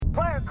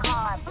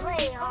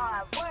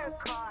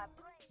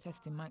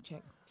Testing, mic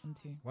check. 1,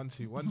 2. 1,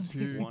 2, 1,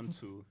 2. 1,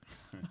 2.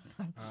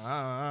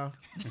 All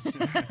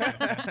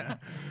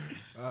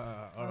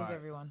How's right.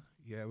 everyone?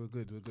 Yeah, we're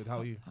good. We're good. How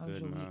are you? How's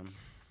Good, your man. week?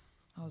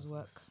 How's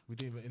work? We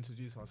didn't even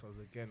introduce ourselves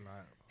again.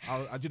 Like, I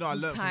With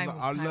learned time, from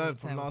with I time, learned with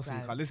from time, last with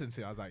week. time. I listened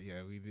to it. I was like,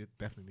 yeah, we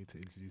definitely need to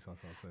introduce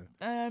ourselves. So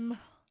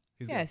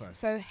who's going Yes. first?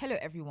 So, hello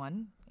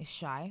everyone. It's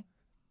Shy.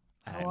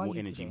 How are More you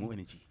energy, today? more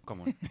energy.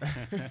 Come on.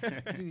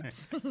 Dude.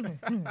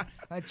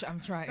 I'm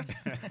trying.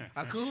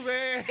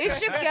 Akube. It's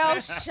your girl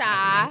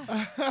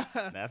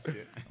Shy. That's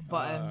it.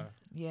 But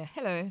yeah,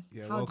 hello.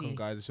 Yeah, Howdy. welcome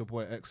guys. It's your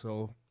boy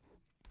EXO.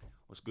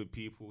 What's good,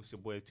 people? It's your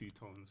boy Two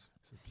Tones.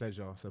 It's a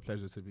pleasure. It's a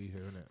pleasure to be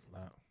here, isn't it?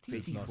 Like,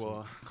 Thank you last for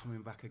week.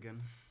 coming back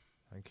again.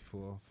 Thank you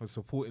for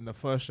supporting the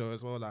first show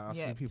as well. Like I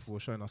Yeah. see people were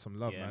showing us some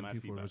love, Yeah, man. mad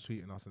People were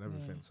feedback. retweeting us and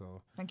everything. Yeah.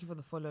 So Thank you for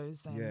the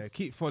follows. And yeah,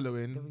 keep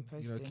following. the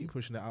You know, reposting. keep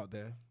pushing it out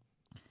there.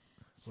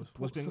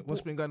 support,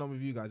 What's been going on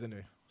with you guys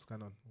anyway? What's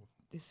going on?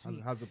 this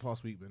week? How's the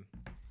past week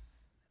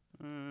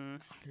been?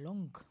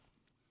 Long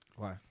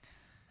Why?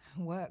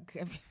 work.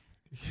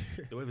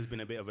 The weather's been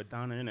a bit of a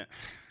downer, innit?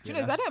 Do you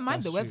Yeah, know? I don't mind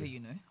that's the weather. true. You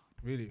know,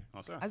 Really?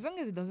 Oh, sorry. as long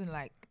as it doesn't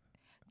like.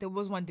 There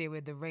was one day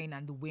where the rain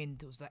and the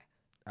wind was like.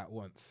 At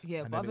once.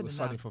 Yeah, and but then it other was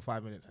than sunny that- for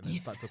 5 minutes and then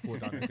Yeah. start to pour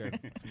down again.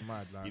 It's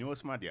mad. Like, You know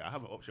what's mad? Yeah, I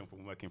have an option for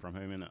working from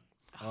home, innit?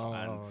 oh,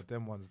 and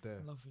them ones there.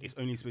 Lovely. It's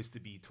only supposed to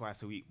be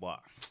twice a week, but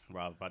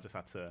bruv, I just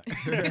had to.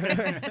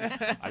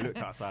 I looked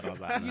outside. I was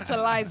like, nah,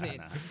 Utilize nah,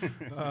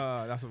 it.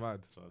 nah. That's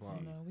mad. So Wow.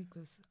 You know, week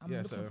was. I'm Yeah,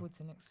 looking so forward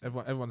to next week.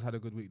 Everyone's had a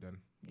good week then.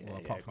 Yeah. Well, Yeah,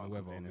 apart yeah, from the can't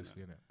weather, complain,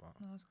 obviously, innit?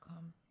 But No, it's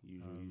calm.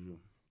 Usual.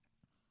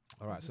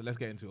 all right, so let's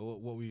get into it.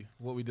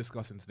 What we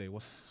discussing today?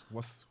 What's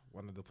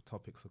one of the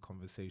topics of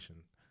conversation?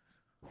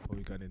 What are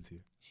we going into?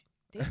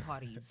 Day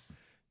parties.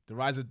 The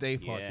rise of day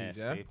parties. Yes,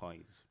 Yeah. day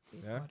parties. Day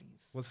Yeah? parties.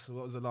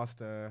 What was the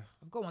last?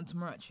 I've got one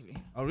tomorrow actually.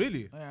 Oh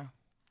really? Yeah.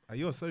 Are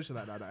you a social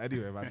like that?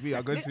 Anyway, man. Me,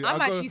 I go to. I'm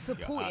I go, actually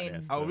supporting.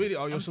 there, Oh really?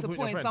 Oh, you're I'm supporting,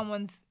 supporting your friend?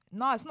 someone's.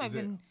 No, it's not Is it?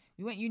 even.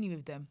 We went uni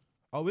with them.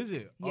 Oh, is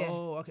it? Yeah.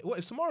 Oh, okay. What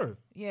is tomorrow?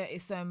 Yeah,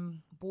 it's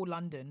Ball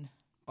London.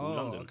 Oh,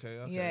 London. okay.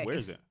 Okay. Yeah, Where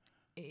is it?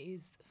 It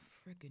is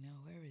friggin'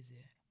 hell. Where is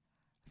it?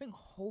 I think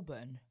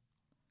Holborn.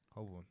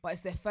 Hold on. But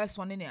it's their first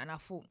one in it, and I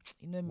thought,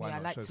 you know me, Why I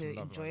not like show some to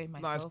love, enjoy man?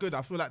 myself. No, it's good.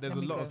 I feel like there's Let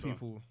a me lot go. of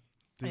people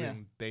doing Yeah.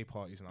 day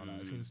parties and all that.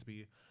 It Mm. seems to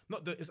be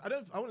not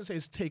the. I wouldn't say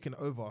it's taken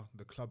over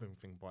the clubbing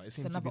thing, but it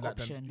seems to be another like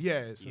the, option. yeah,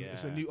 it's a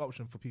Yeah. new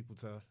option for people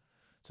to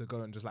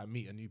go and just like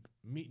meet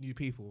new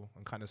people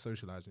and kind of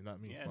socialize. You know what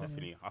I mean? Yeah, But-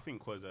 definitely. I think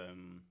because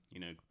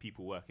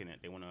people work in it,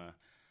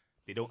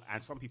 they don't,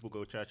 and some people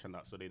go to church and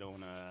that, so they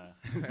don't want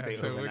to stay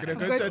So we're overnight.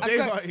 gonna go to a day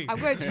party. I've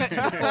got to church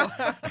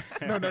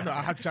before. No.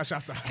 I had church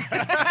after.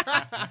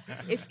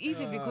 It's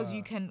easy because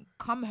you can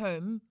come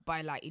home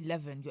by like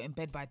 11, you're in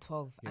bed by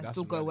 12, Yeah, and that's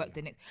still go work reality.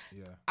 the next.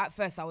 Yeah. At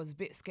first, I was a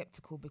bit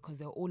skeptical because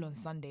they're all on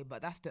Sunday,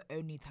 but that's the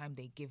only time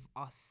they give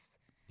us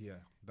Yeah,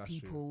 that's true.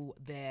 people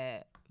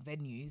their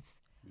venues.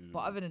 Mm. But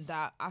other than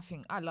that, I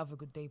think I love a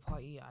good day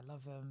party. I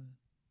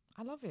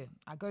love it.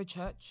 I go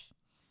church,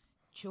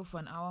 chill for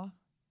an hour,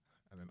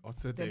 And then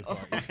Otter then day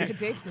off party. to the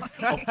day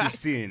party. Off to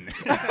sin.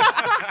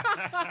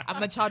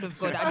 I'm a child of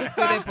God. I just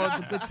go there for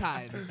the good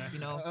times, you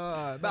know.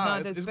 Nah,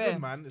 there's it's bear.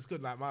 good, man. It's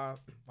good. Like my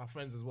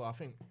friends as well. I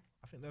think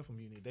they're from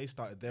uni. They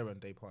started their own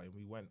day party.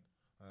 We went.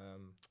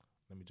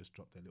 Let me just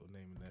drop their little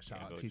name in there. Shout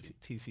Yeah, out go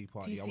TC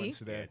party. I TC? went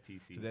to their Yeah,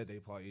 TC. to their day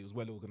party. It was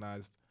well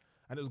organized,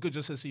 and it was good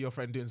just to see your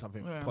friend doing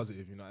something Yeah.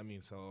 positive. You know what I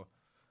mean? So.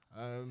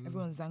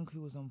 Everyone's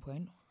Zanku was on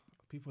point.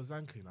 People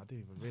zanking. I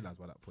didn't even realize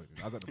by that point.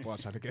 I was at the bar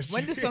trying to get.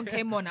 When the song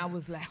came on, I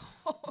was like,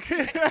 oh,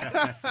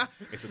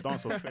 It's a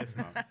dance off fest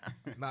now.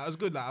 Nah, it was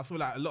good. Like I feel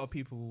like a lot of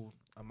people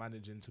are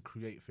managing to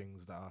create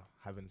things that are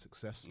having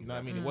success. You know what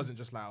I mean? It wasn't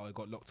just like it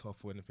got locked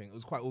off or anything. It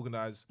was quite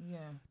organized. yeah.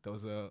 There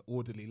was a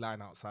orderly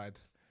line outside.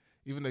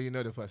 Even though you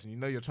know the person, you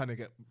know you're trying to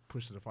get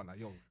pushed to the front. Like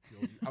yo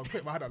I'll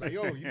put my hand out. Like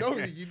yo,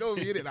 you know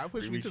me in it. Like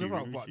push me to the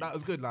front. But that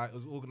was good. Like it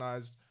was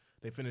organized.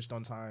 They finished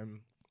on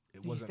time. It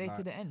Did you wasn't stay like,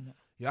 to the end?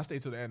 yeah, I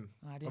stayed to the end.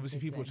 I didn't Obviously,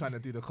 stay to people the trying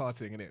end. to do the car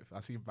thing in it. I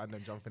see them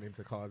jumping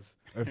into cars,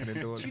 opening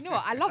doors. Do you know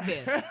what? I love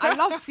it. I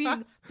love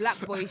seeing black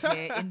boys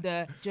here in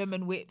the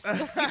German whips. It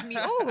just gives me,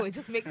 it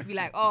just makes me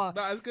like, oh,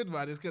 No, it's good,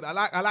 man. It's good. I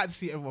like to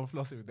see everyone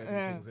flossing with their new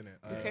Yeah. things,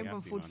 innit? we came you from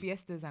have to, Ford man.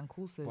 Fiestas and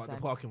Corsas. But the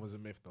and parking was a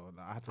myth, though.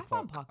 Like, I had to I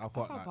found park. park- I parked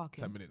I found like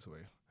parking. 10 minutes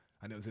away,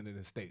 and it was in an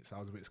estate, so I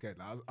was a bit scared.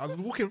 Like, I was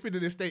walking through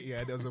the estate, yeah.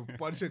 And there was a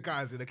bunch of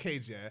guys in a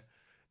cage, yeah,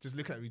 just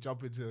looking at me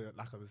jump into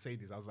like a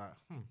Mercedes. I was like,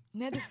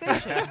 near the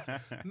station.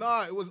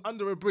 Nah, it was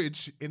under a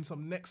bridge in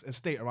some next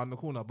estate around the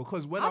corner.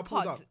 Because when I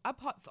pulled up, I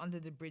parked under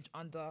the bridge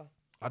under.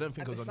 I don't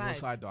think at it was the on your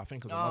side. side though. I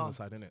think it was on the Oh. other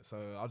side, innit? So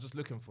I was just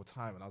looking for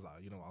time, and I was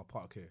like, you know what, I'll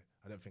park here.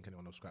 I don't think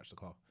anyone will scratch the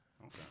car.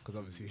 Okay. Because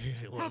obviously, it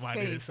Have wasn't mine,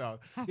 innit? faith. So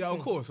Have yeah,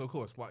 faith. of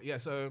course. But yeah,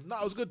 so no,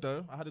 it was good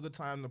though. I had a good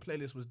time. The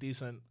playlist was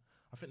decent.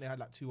 I think they had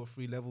like 2 or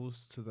 3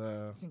 levels to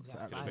the, I think to it was the like To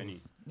the actual- 5. venue.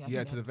 Yeah, I yeah,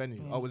 think to they the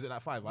venue. yeah. Oh, was it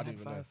like 5? I had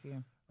didn't even know. 5, yeah.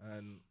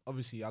 And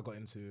obviously, I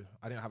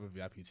didn't have a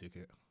VIP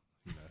ticket.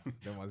 You know,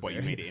 them ones But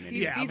you there. made it in.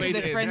 These, Yeah, I these are made the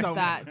it in friends some-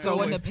 that some don't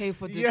want way. to pay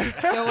for the,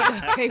 Yeah. don't want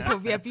to pay for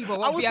VIP, but I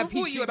want will VIP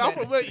support you and I'll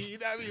treatment. promote you. You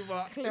know what I mean?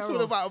 But Clear it's all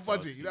off. about a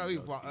budget. You know what I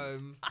mean? Trust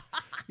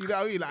But You know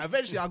what I mean? Like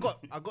eventually I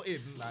got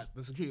in. Like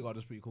the security guard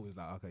was pretty cool. He's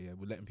like, okay, yeah,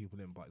 we're letting people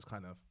in, but it's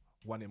kind of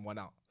one in, one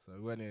out. So we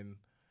went in,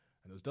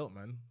 and it was dope,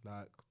 man.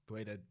 Like the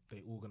way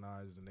they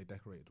organised and they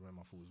decorated the room,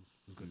 I thought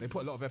was good. They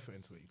put a lot of effort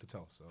into it. You could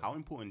tell. So How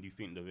important do you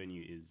think the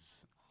venue is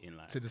in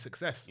like? to the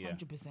success, Yeah.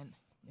 100%.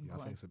 yeah, I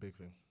think it's a big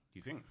thing. Do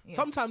you think? Yeah.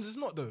 Sometimes it's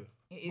not though.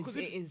 It is. Because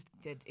It if- is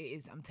dead. It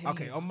is. I'm telling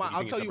Okay, you. I'll think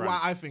tell it's a you why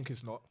brand? I think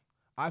it's not.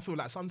 I feel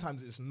like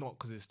sometimes it's not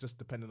because it's just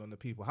dependent on the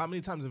people. How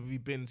many times have we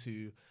been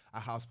to a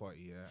house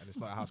party, yeah, and it's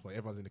not a house party,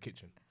 everyone's in the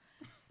kitchen?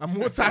 And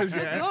more times,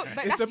 yeah,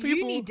 But it's the that's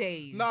people. uni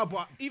days. No,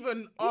 but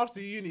even after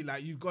uni,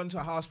 like you've gone to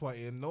a house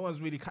party and no one's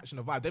really catching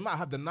the vibe. They might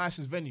have the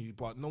nicest venue,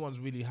 but no one's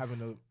really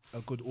having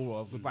a good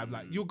aura, a good vibe.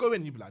 Like you'll go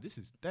in, you'll be like, this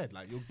is dead.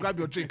 Like you'll grab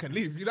your drink and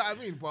leave. You know what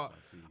I mean? But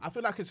I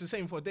feel like it's the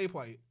same for a day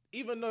party.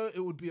 Even though it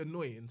would be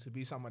annoying to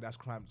be somewhere that's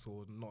cramped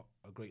or not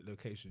a great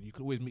location, you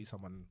could always meet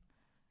someone,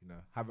 you know,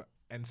 have an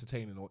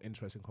entertaining or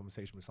interesting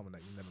conversation with someone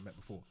that you've never met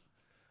before.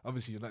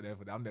 Obviously, you're not there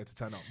for that. I'm there to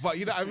turn up. But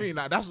you know what I mean?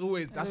 Like that's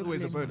always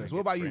a bonus. What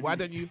about you? Why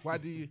do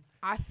you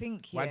I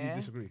think why do you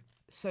disagree?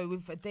 So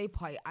with a day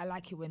party, I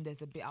like it when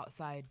there's a bit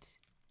outside.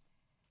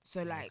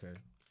 So like Okay.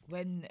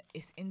 when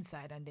it's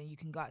inside and then you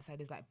can go outside,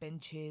 there's like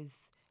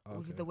benches. Okay.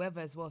 With the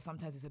weather as well,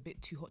 sometimes it's a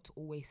bit too hot to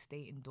always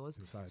stay indoors.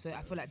 Inside, So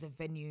I feel like the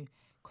venue,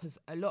 because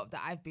a lot of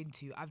that I've been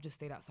to, I've just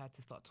stayed outside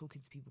to start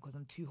talking to people because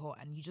I'm too hot,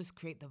 and you just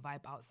create the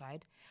vibe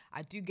outside.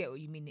 I do get what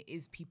you mean. It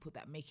is people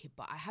that make it,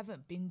 but I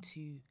haven't been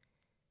to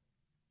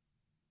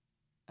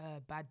a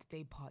bad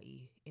day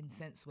party in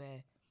sense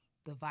where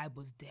the vibe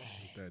was dead.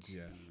 Dead,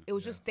 yeah. It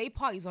was just day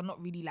parties are not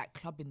really like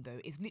clubbing though.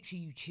 It's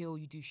literally you chill,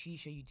 you do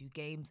shisha, you do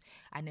games,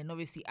 and then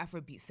obviously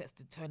Afrobeat sets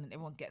the tone and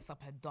everyone gets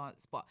up and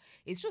dance. But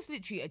it's just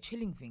literally a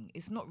chilling thing.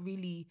 It's not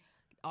really,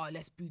 oh,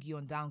 let's boogie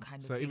on down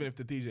kind of So thing. even if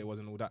the DJ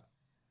wasn't all that,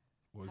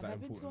 was Have that I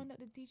been to one important?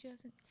 that the DJ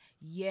hasn't?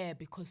 Yeah,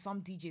 because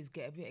some DJs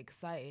get a bit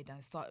excited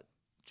and start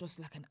just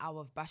like an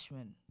hour of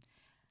bashment.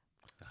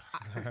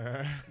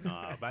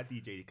 Nah, a bad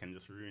DJ can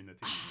just ruin the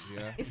thing.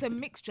 Yeah. It's a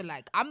mixture.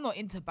 Like I'm not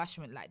into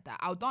bashment like that.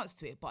 I'll dance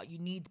to it, but you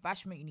need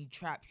bashment, you need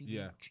trap, you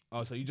Yeah. need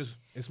Oh, so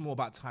it's more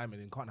about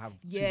timing and can't have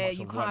yeah, too much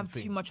you of can't one have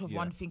thing. too much of Yeah.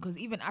 one thing because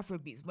even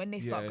Afrobeats, when they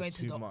Yeah, start it's going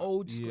to too the much.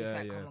 old school, it's Yeah,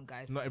 like, yeah. come on,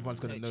 guys. Not everyone's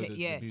gonna No, know the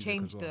yeah, music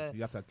change as well. the.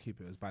 You have to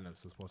keep it as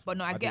balanced as possible. But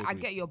no, I do agree.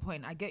 get your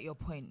point. I get your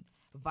point.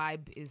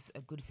 Vibe is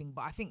a good thing,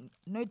 but I think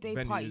no day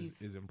Venue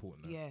parties. is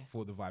important though, Yeah.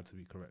 for the vibe to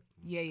be correct.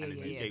 yeah, And the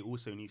yeah, DJ yeah.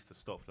 also needs to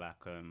stop like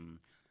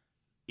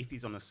if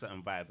he's on a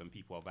certain vibe and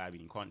people are vibing,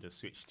 you can't just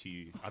switch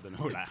to I don't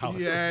know like house.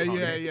 Yeah, or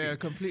something. yeah, yeah.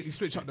 Completely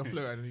switch up the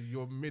flow and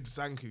you're mid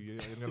Sanku.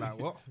 And you're like,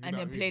 what? You And know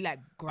then what I play mean? like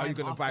grime Are you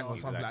gonna bang after. or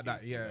something like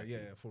that? Exactly, Yeah, exactly.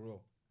 yeah, for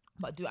real.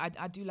 But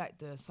I do like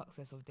the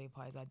success of day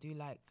parties. I do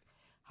like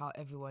how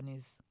everyone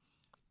is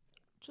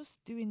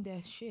just doing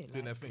their shit.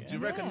 Doing their like, thing. Do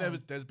you reckon yeah.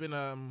 there's been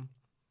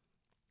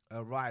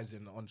a rise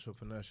in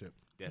entrepreneurship?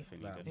 Definitely,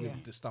 Like definitely.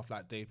 with the stuff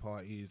like day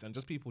parties and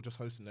just people just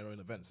hosting their own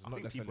events. It's I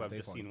not think people necessarily have day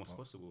just party. seen what's but-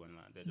 possible and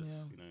like they're just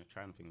Yeah.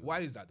 trying things. Why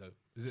is that though?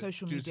 Is it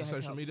Social due media to has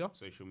social helped. media?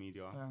 social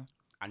media Yeah.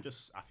 and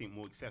just I think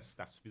more success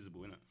that's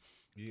visible, innit?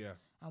 Yeah.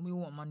 And we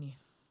want money.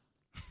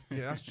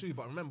 Yeah, that's true.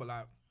 But remember,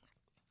 like,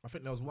 I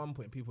think there was one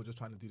point people just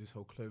trying to do this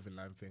whole clothing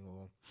line thing,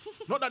 or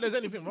not that there's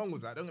anything wrong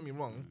with that. Don't get me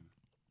wrong,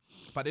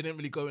 but they didn't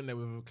really go in there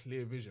with a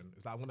clear vision.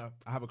 It's like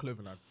I have a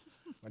clothing line,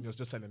 and you're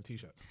just selling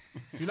t-shirts.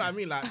 You know what I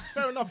mean? Like,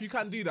 fair enough, you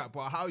can do that,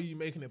 but how are you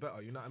making it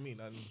better? You know what I mean?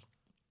 And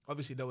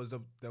obviously, there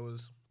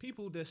was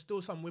people. There's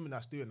still some women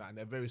that's doing that, and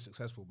they're very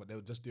successful, but they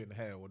were just doing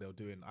hair or they were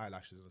doing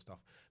eyelashes and stuff.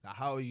 Like,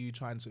 how are you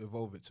trying to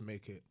evolve it to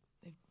make it?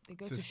 They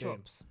go Sustain. to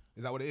shops.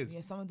 Is that what it is?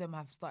 Yeah, some of them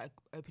have started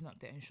opening up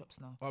their own shops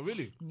now. Oh,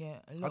 really? Yeah,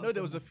 a I lot know of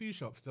there was them a few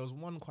shops. There was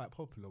one quite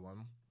popular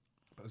one,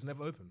 but it's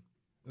never open.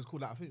 It was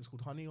called, like, I think it's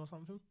called Honey or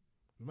something.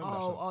 Remember that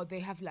shop? Oh, they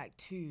have like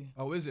two.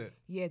 Oh, is it?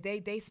 Yeah,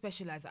 they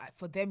specialize.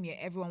 For them, yeah,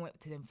 everyone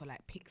went to them for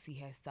like pixie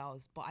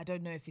hairstyles. But I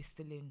don't know if it's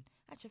still in.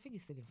 Actually, I think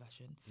it's still in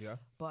fashion. Yeah.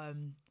 But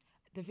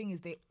the thing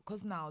is,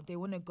 because now they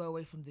want to go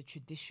away from the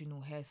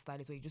traditional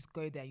hairstylist where you just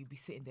go there, you'll be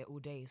sitting there all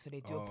day. So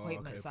they do Oh, okay,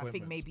 appointments. So I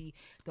think appointments. maybe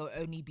they'll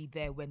only be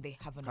there when they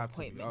have an Have to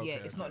be, appointment. Yeah,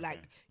 okay, it's not okay.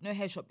 like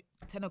hair shop.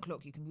 10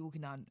 o'clock, you can be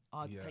walking down.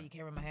 Oh, Yeah. can you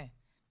carry my hair?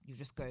 You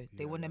just go.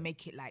 They Yeah, want to yeah.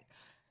 make it like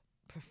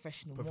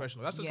professional. more-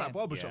 Professional. That's just yeah. like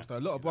barber Yeah, shops though. A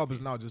lot of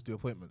barbers now just do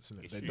appointments,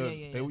 innit? It's They true. don't.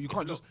 Yeah, yeah, they, yeah. you It's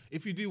can't a just.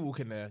 If you do walk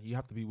in there, you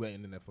have to be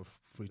waiting in there for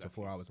 3 to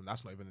 4 hours, and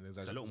that's not even an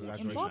a lot more In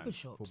exaggeration barber Right.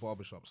 shops. for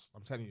barber shops.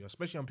 I'm telling you,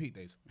 especially on peak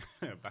days.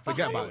 But But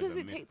Forget how about long it. does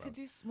it Myth, take to bro.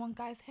 do one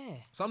guy's hair?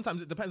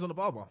 Sometimes it depends on the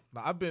barber.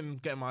 Like I've been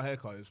getting my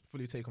haircut. It's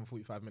fully taken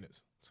 45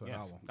 minutes to an Yes,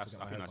 hour. to that's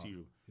get I my think that's haircut.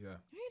 usual. Yeah.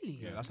 Really?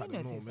 Yeah, that's I like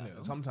didn't the know it norm, takes that innit? And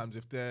long. sometimes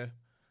if they're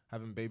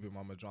having baby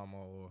mama drama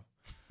or,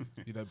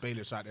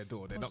 bailiffs at their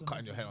door, they're not Hold on,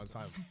 cutting your hair on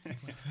time.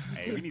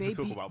 Hey, we need to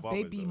talk about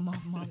barbers. baby though.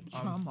 mama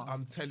drama.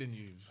 I'm telling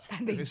you,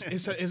 And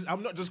they-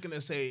 I'm not just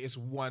gonna say it's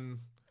one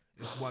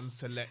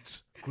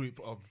select group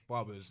of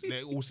barbers.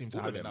 They all seem to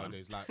All have of it them, man.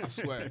 nowadays. Like I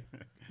swear,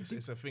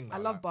 it's a thing. I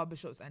now, love like, barber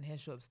shops and hair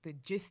shops. The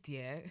gist,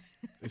 yeah.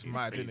 It's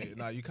mad, isn't it?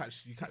 Now you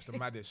catch the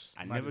maddest.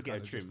 And maddest never get a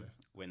kind of gist trim there.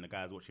 when the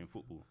guy's watching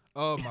football.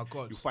 Oh my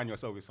god. You find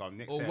yourself with some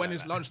next Or hair when like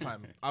it's that.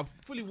 lunchtime. I've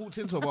fully walked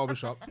into a barber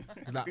shop.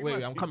 He's like,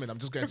 wait, I'm coming. I'm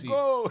just going to eat.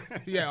 Go.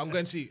 Yeah, I'm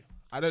going to eat.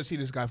 I don't see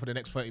this guy for the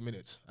next 30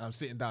 minutes. I'm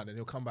sitting down and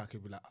he'll come back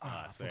and be like,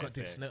 I forgot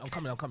this. No, I'm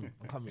coming.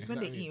 It's when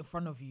they eat in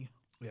front of you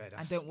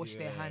and don't wash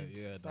their hands.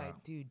 Yeah, It's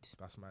like, dude.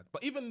 That's mad.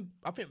 But even,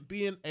 I think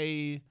being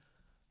a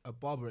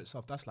barber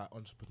itself, that's like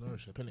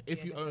entrepreneurship, innit?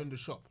 If you own the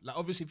shop. Like,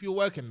 obviously, if you're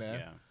working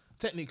there,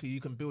 technically you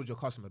can build your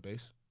customer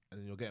base and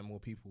then you're getting more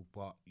people,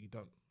 but you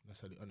don't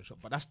necessarily own the shop.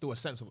 But that's still a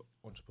sense of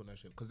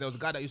entrepreneurship. Because there was a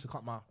guy that used to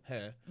cut my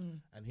hair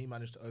and he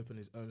managed to open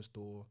his own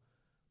store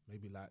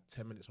maybe like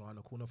 10 minutes around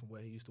the corner from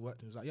where he used to work.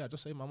 And he was like, yeah,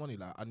 just save my money.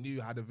 Like, I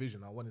knew I had a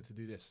vision. I wanted to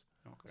do this.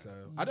 Okay. So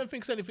I don't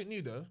think it's anything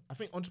new though. I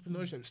think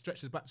entrepreneurship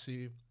stretches back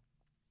to,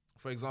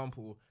 for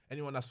example,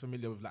 anyone that's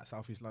familiar with like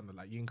Southeast London,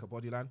 like Yinka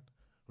Bodyland.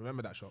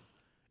 Remember that shop?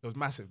 It was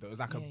massive though. It was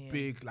like a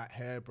big like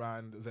hair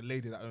brand. There was a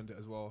lady that owned it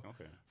as well.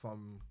 Okay.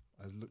 From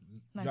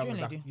Nigerian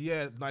lady.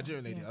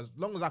 Nigerian lady. As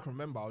long as I can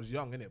remember, I was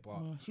young in it, but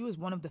she was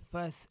one of the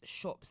first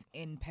shops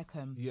in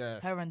Peckham. Yeah.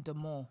 Her and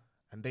Damore.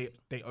 And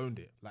they owned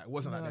it. Like, it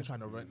wasn't like they're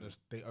trying to rent us.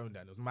 They owned it.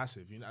 And it was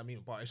massive. You know what I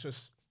mean? But it's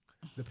just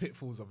the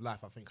pitfalls of life,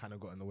 I think, kind of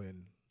got in the way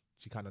and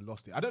she kind of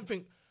lost it. I don't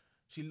think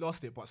she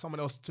lost it, but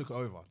someone else took it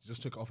over.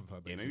 Just took it off of her,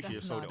 basically. Yeah, maybe she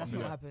just sold it That's on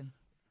not the happened.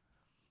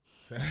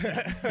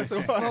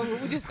 So well,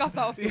 we'll discuss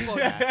that off the phone.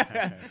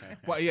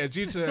 But yeah,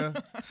 due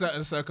to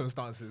certain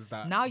circumstances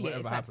that now, it's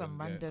happened, like some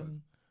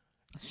random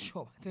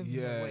shop. I don't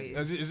even know what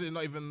it is it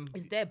not even...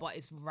 It's there, but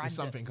it's random. It's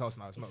something else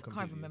now. It's not I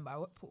completely... can't remember. I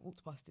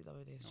walked past it the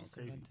other day. It's just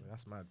so random.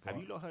 That's mad. Have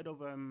you not heard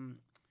of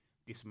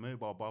this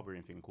mobile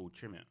barbering thing called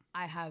Trim It?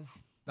 I have.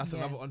 That's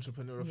another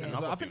entrepreneurial thing.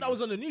 Another I think that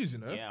was on the news, you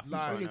know? Yeah,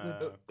 like, really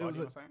good. It was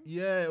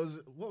it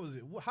was, what was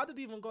it? How did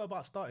he even go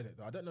about starting it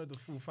though? I don't know the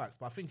full facts,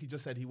 but I think he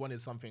just said he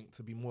wanted something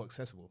to be more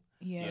accessible.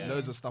 Yeah.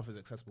 Loads of stuff is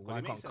accessible. Well,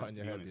 why can't cutting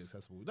your hair be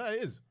accessible? No,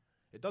 it is.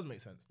 It does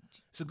make sense.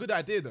 It's a good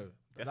idea though.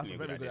 That's a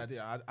very good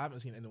idea. I haven't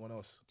seen anyone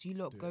else. Do you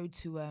lot go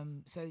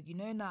to so you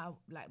know now,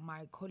 like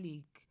my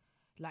colleague,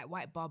 like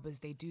white barbers,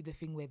 they do the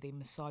thing where they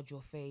massage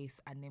your face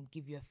and then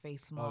give you a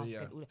face mask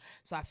and all that.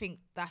 So I think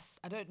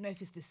I don't know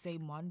if it's the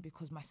same one,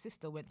 because my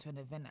sister went to an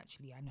event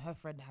actually and her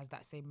friend has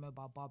that same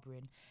mobile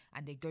barbering,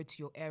 and they go to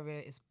your area,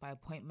 it's by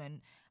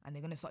appointment, and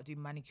they're going to start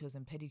doing manicures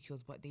and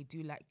pedicures, but they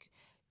do like,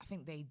 I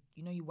think they,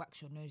 you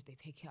wax your nose, they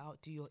take it out,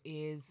 do your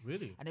ears.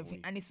 Really? And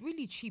everything. And it's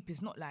really cheap.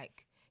 It's not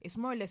like, it's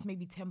more or less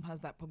maybe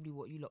 £10, that probably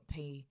what you lot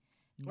pay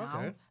now.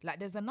 Okay. Like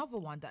there's another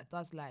one that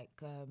does like,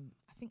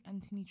 I think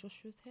Anthony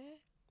Joshua's hair.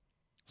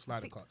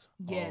 Slider cuts.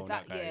 Yeah,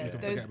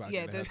 those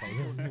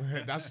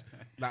that's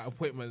like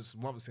appointments,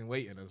 months in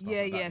waiting and stuff.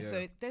 Yeah, like that,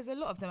 So there's a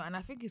lot of them, and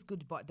I think it's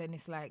good. But then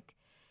it's like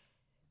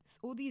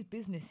all these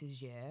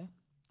businesses. Yeah,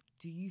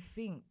 do you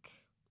think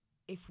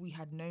if we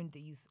had known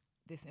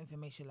this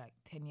information like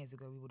 10 years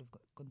ago, we would have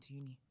gone to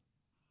uni?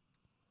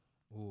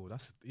 Oh,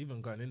 that's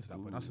even going into that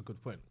point. That's a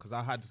good point, because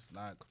I had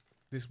like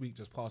this week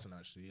just passing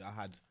actually. I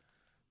had,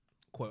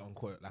 quote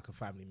unquote, like a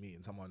family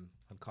meeting. Someone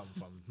had come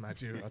from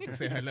Nigeria to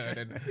say hello,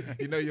 and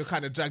then you're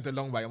kind of dragged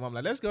along by your mum,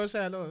 like, let's go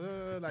say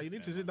hello. Like, you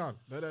need to sit down.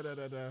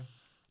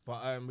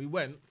 But we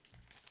went,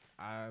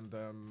 and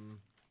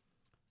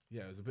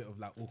it was a bit of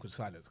like awkward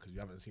silence because you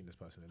haven't seen this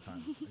person in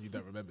time and you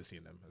don't remember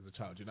seeing them as a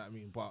child. You know what I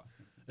mean? But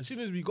as soon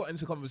as we got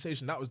into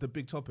conversation, that was the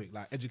big topic,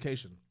 like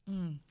education.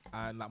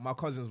 And like my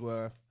cousins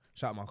were,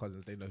 shout out my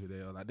cousins, they know who they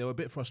are. Like, they were a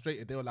bit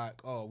frustrated. They were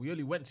like, "Oh, we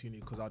only went to uni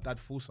because our dad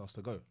forced us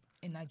to go."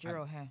 In Nigeria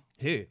or here?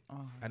 Here.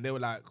 And they were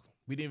like,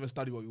 we didn't even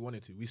study what we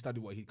wanted to. We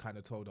studied what he kind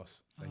of told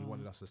us that he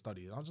wanted us to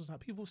study. And I was just like,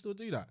 people still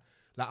do that.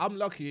 Like, I'm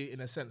lucky in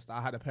a sense that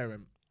I had a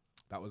parent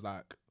that was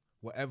like,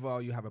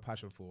 whatever you have a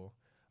passion for,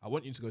 I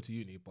want you to go to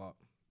uni, but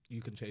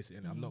you can chase it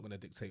in. I'm not going to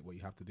dictate what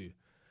you have to do.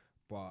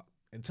 But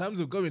in terms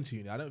of going to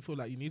uni, I don't feel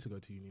like you need to go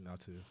to uni now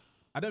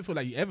I don't feel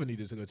like you ever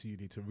needed to go to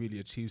uni to really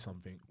achieve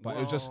something. But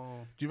it was just,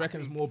 do you reckon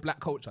it's more black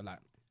culture? Like,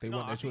 they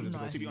want their children to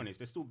go to uni? To be honest,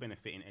 there's still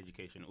benefit in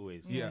education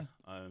always. Yeah.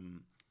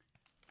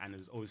 And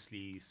there's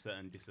obviously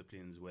certain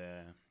disciplines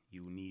where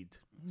you need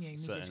you need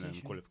certain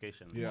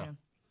qualifications. Yeah.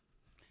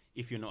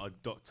 If you're not a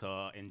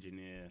doctor,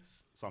 engineer,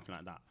 something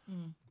like that.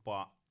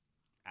 But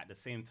at the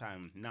same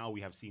time, now we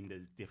have seen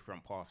there's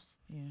different paths.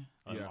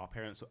 Our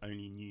parents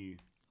only knew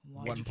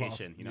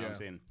education, you know what I'm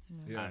saying?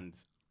 Yeah. And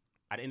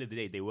at the end of the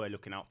day, they were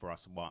looking out for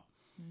us. But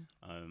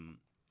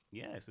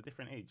it's a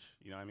different age,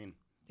 you know what I mean?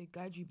 They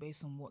guide you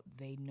based on what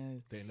they know.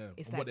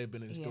 It's like, what they've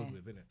been instilled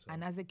with, innit? So.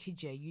 And as a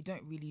kid, you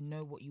don't really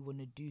know what you want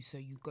to do, so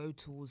you go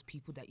towards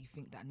people that you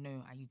think that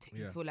know, and you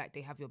feel like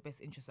they have your best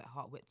interests at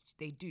heart, which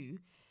they do.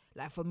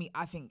 Like for me,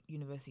 I think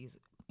university is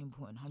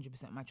important,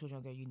 100%. My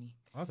children go uni.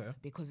 Okay.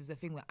 Because it's a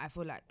thing where I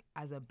feel like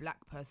as a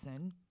black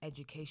person,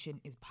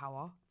 education is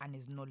power and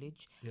is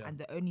knowledge. Yeah. And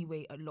the only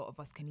way a lot of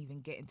us can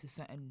even get into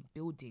certain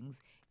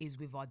buildings is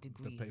with our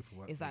degree. The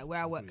paperwork. It's like where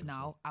I work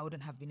now, I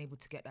wouldn't have been able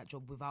to get that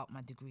job without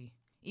my degree.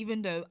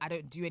 Even though I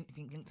don't do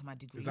anything linked to my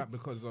degree. Is that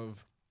because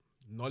of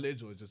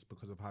knowledge or just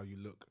because of how you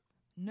look?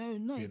 No.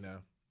 You know?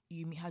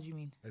 You mean, how do you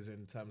mean? As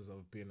in terms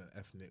of being an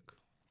ethnic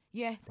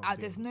Yeah,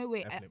 there's no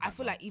way. I feel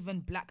background. like even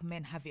black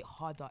men have it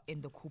harder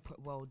in the corporate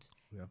world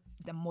Yeah.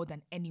 than more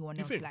than anyone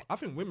else. Like I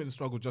think women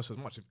struggle just as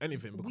much, if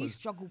anything, we because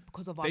struggle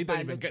because of our they don't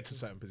even get to biological-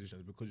 certain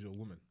positions because you're a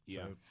woman.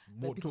 Yeah. So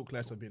more talk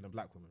less of being a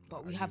black woman. But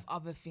Like, we I have agree.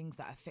 other things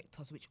that affect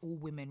us, which all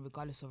women,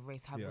 regardless of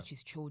race, have, Yeah. which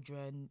is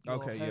children, your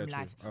Okay, yeah, home true.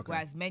 life. Okay.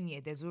 Whereas men,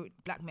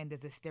 black men,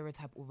 there's a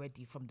stereotype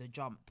already from the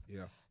jump.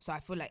 Yeah. So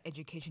I feel like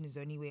education is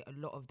the only way a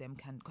lot of them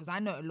can. Because I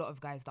know a lot of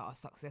guys that are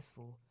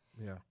successful,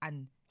 Yeah.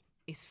 and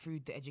it's through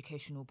the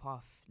educational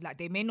path. Like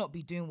they may not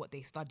be doing what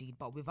they studied,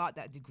 but without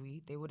that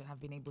degree, they wouldn't have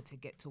been able to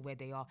get to where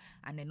they are.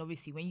 And then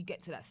obviously, when you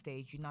get to that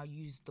stage, you now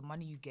use the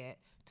money you get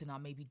to now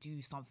maybe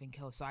do something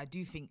else. So I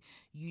do think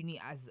uni,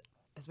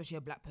 especially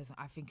a black person,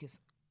 I think is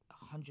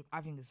 100.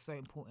 I think it's so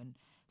important.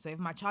 So if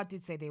my child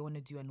did say they want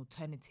to do an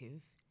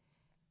alternative,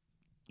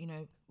 you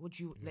know, would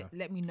you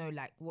let me know,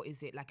 like, what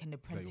is it, like an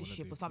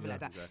apprenticeship do. or something Yeah, like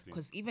that? exactly.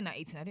 Because even at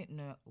 18, I didn't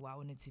know what I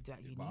wanted to do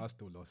at uni. But I was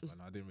still lost,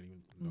 man. I didn't really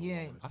know. Yeah.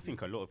 What I wanted I to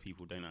think a lot of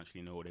people don't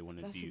actually know what they want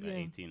to That's do it, at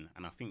yeah. 18,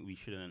 and I think we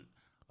shouldn't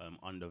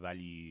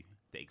undervalue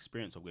the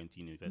experience of going to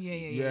university. Yeah,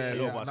 do. yeah, A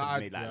lot of us No, have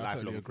made like I totally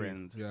lifelong agree.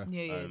 friends. Yeah.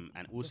 Yeah.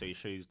 And also it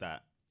shows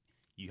that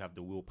you have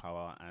the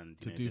willpower and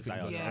To you know, do things desire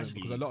on to their own, actually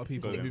because a lot of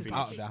people go and move finish.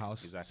 out of their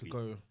house Exactly. to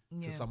go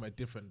Yeah. to somewhere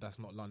different that's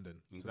not London to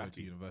go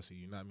Exactly. to university.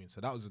 You know what I mean?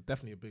 So that was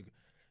definitely a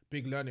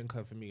big learning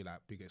curve for me, like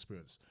big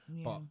experience.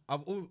 Yeah.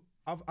 But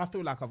I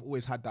feel like I've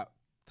always had that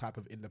type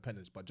of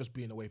independence, but just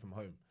being away from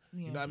home.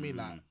 Yeah. You know what I mean?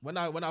 Like when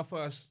I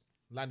first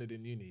landed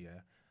in uni,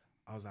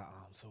 I was like,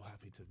 oh, I'm so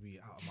happy to be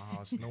out of my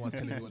house. No one's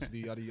telling me what to do,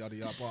 yada yada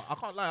yada. But I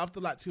can't lie, after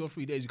like 2 or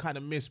 3 days, you kind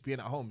of miss being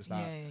at home. It's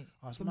like, Yeah,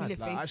 oh, it's familiar mad.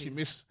 Like, I actually faces.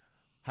 miss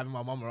having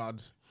my mum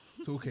around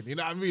talking. You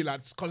know what I mean?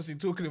 Like constantly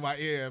talking in my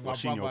ear. My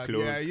Washing your brother.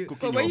 clothes, Yeah, cooking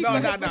But when your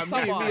you food. go for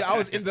summer- me, I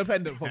was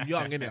independent from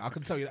young, innit? I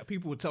can tell you that.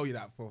 People will tell you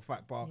that for a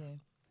fact. But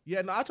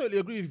Yeah. no, I totally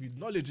agree with you.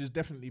 Knowledge is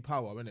definitely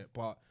power, innit?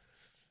 But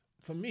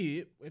for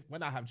me,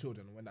 when I have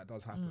children, when that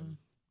does happen,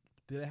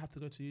 do they have to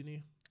go to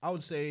uni? I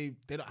would say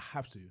they don't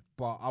have to,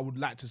 but I would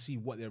like to see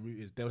what their route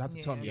is. They would have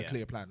to tell me a Yeah.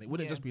 clear plan. It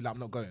wouldn't Yeah. just be like, I'm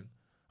not going.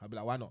 I'd be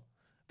like, why not?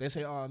 They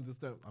say, oh, I'm just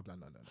don't. I'm like,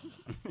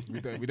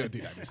 no. We don't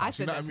do that. in this I house.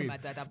 said You know that what to I mean? my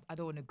dad. I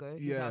don't want to go.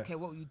 He's Yeah. like, okay,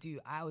 what will you do?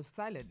 I was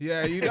silent.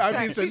 Yeah, you know what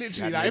I mean? So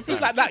literally, Yeah, like, no if it's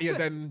plan. like that, yeah,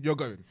 then you're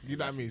going. You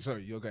know what I mean?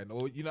 Sorry, you're going.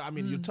 Or, you know what I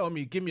mean? You tell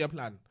me, give me a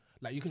plan.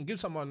 Like, you can give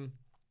someone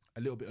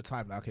a little bit of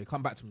time. Like, okay,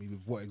 come back to me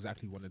with what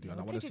exactly you want to do. Yeah,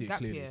 And I or want to take a see it gap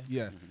clearly. year.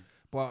 Yeah.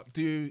 But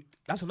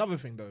that's another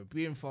thing, though.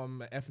 Being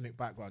from an ethnic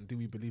background, do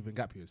we believe in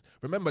gap years?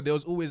 Remember, there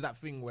was always that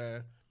thing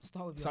where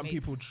Start with your some mates.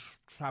 people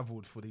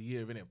travelled for the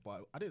year, innit?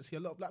 But I didn't see a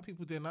lot of black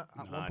people doing that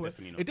at Nah, one point.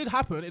 definitely not. It did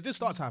happen. It did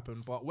start to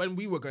happen. But when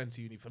we were going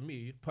to uni, for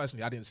me,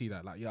 personally, I didn't see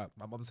that. Like, yeah,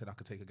 my mum said I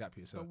could take a gap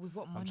year. So But with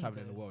what I'm money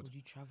travelling though, the world. would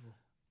you travel?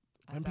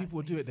 At When that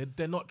people do stage? it,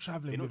 they're not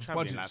traveling They're not with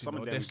travelling, budgets. like, some you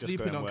of know? them They're just go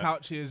sleeping and on work.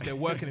 couches. They're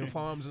working in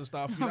farms and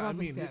stuff. You know what I rather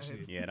mean? stay at Literally.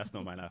 home. Yeah, that's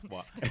not my life,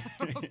 but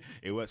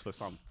it works for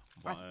some.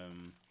 But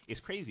it's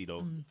crazy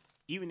though.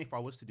 Even if I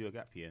was to do a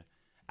gap year,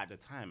 at the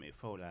time it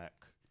felt like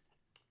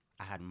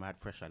I had mad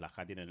pressure. Like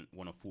I didn't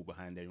want to fall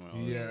behind everyone else.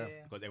 Yeah.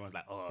 Because everyone's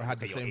like, oh, I had look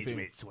the at your same age thing.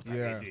 mates, what Yeah,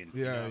 are they doing?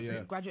 You yeah, know what I'm yeah.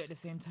 saying? Graduate at the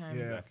same time.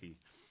 Yeah. Exactly.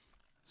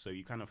 So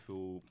you kind of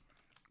feel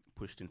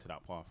pushed into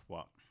that path,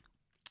 but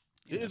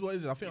It is what it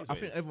is. I It think is what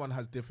it is. everyone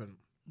has different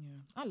Yeah.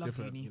 I love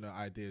different uni.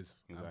 ideas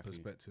and Exactly.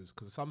 perspectives.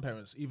 Because some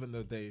parents, even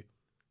though they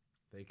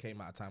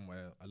came at a time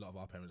where a lot of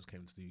our parents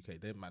came to the UK,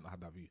 they might not have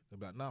that view. They'll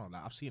be like, no,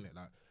 like I've seen it.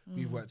 Like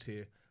we've worked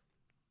here.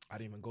 I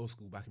didn't even go to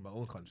school back in my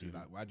own country.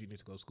 Like, why do you need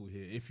to go to school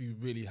here if you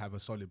really have a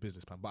solid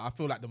business plan? But I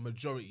feel like the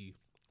majority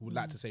would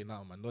like to say,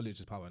 no, man, knowledge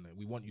is power. And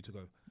we want you to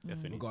go,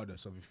 Definitely.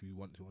 regardless of if you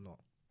want to or not.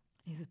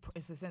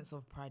 It's a sense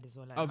of pride as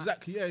well. Like Oh,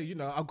 exactly. Yeah, you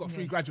know, I've got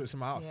 3 Yeah. graduates in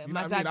my house. Yeah, You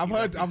my know what I mean?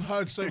 dad- I've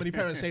heard so many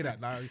parents say that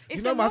now. You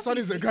It's know, a my son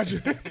lovely is a thing.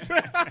 graduate.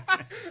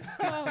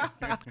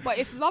 But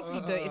it's lovely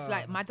though. It's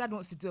like my dad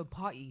wants to do a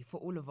party for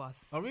all of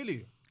us. Oh,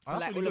 really? For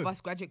like all of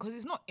us graduate, because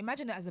it's not.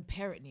 Imagine it as a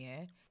parent,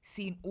 yeah,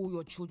 seeing all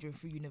your children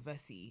through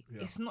university.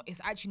 Yeah. It's not. It's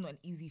actually not an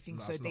easy thing.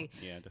 No, So it's they, not.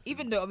 Yeah, definitely.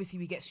 even though obviously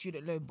we get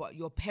student loan, but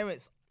your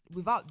parents,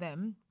 without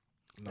them,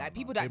 like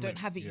people that don't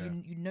have it, yeah.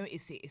 you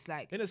notice it. It's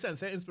like In a sense,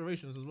 they're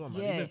inspirations as well,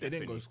 man. Yeah. Even if they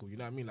didn't go Definitely. to school, you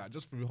know what I mean? Like,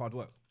 just through hard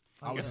work.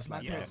 Oh, I was yeah, just my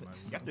like, yeah, parents man. went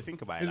to you have to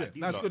think about it. Is Like, it?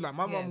 these That's lot- good. Like,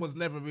 my Yeah. mum was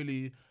never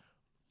really...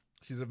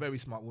 She's a very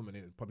smart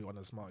woman. Probably one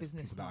of the smartest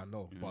Business people that I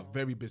know. Mm. But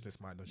very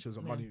business-minded. She was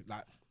a money...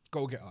 Like,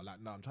 go-getter.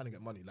 Like, no, I'm trying to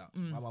get money. Like,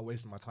 why am I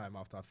wasting my time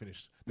after I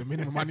finish the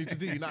minimum I need to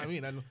do? You know what I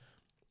mean? And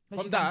but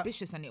from she's that,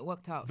 ambitious and it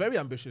worked out. very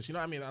ambitious, you know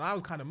what I mean? And I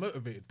was kind of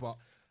motivated, but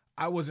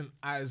I wasn't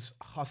as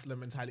hustler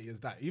mentality as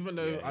that. Even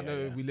though I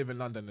know we live in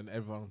London and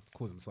everyone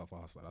calls himself a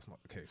hustler, that's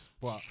not the case.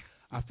 But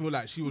I feel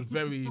like she was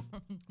very,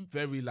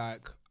 very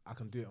like, I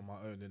can do it on my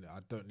own, innit? I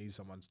don't need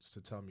someone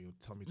to tell me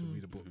to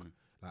read a book.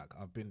 Like,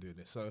 I've been doing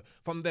this. So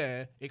from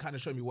there, it kind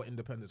of showed me what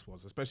independence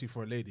was, especially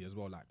for a lady as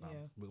well. Like, nah, Yeah.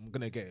 I'm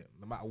going to get it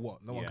no matter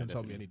what. No one Yeah, can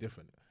tell me definitely. any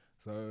different.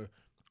 So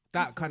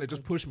that kind of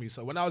just pushed me.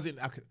 So when I was in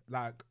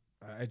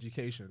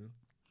education,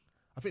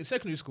 I think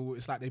secondary school,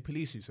 it's like they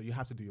police you, so you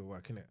have to do your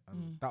work, innit?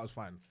 And that was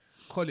fine.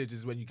 college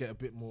is when you get a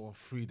bit more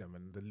freedom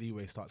and the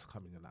leeway starts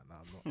coming. You're like,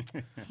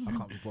 nah, I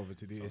can't be bothered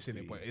to do this,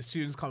 innit? But it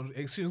soon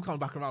comes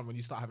back around when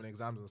you start having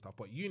exams and stuff.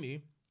 But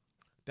uni,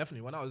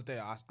 definitely, when I was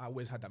there, I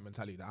always had that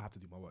mentality that I have to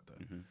do my work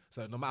though.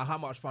 So no matter how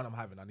much fun I'm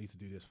having, I need to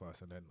do this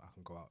first and then I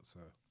can go out. So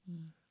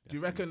do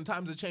you reckon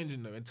times are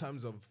changing though in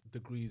terms of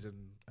degrees and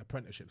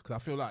apprenticeships? Because I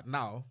feel like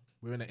now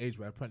we're in an age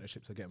where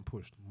apprenticeships are getting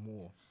pushed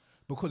more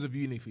because of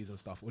uni fees and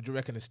stuff. Or do you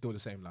reckon it's still the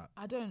same? Like,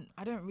 I don't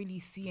really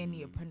see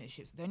any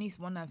apprenticeships. The only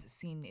one I've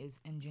seen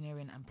is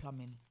engineering and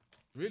plumbing.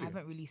 Really? I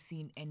haven't really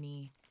seen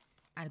any,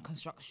 and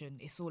construction.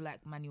 It's all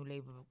like manual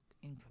labor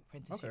in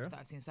apprenticeships that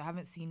I've seen. So I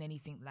haven't seen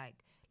anything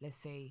like, let's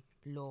say,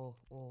 law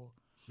or.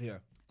 Yeah.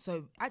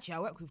 So actually, I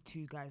work with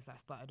 2 guys that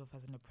started off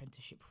as an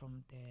apprenticeship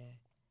from their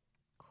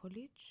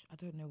college. I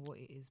don't know what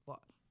it is, but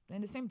they're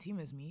in the same team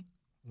as me.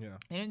 Yeah.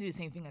 They don't do the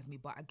same thing as me,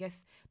 but I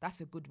guess that's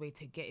a good way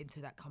to get into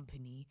that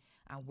company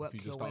and work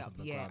your way up.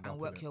 Yeah, and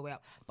work your way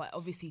up. But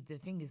obviously, the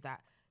thing is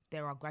that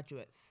there are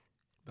graduates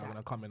that are going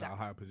to come in at a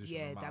higher position.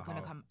 Yeah, they're going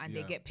to come and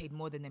they get paid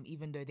more than them,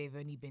 even though they've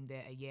only been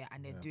there a year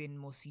and they're doing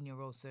more senior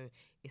roles. So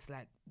it's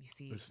like, you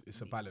see. It's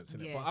a balance,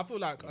 isn't it? But I feel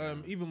like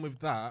even with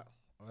that,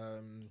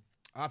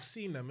 I've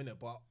seen them in it,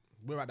 but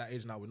we're at that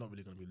age now, we're not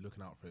really going to be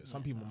looking out for it.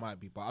 Some people might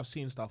be, but I've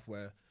seen stuff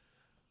where,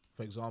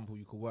 for example,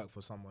 you could work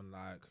for someone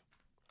like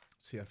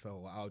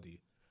CFL or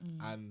Audi,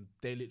 and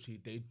they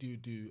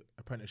do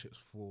apprenticeships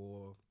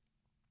for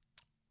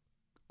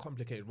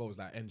complicated roles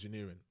like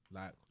engineering,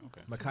 like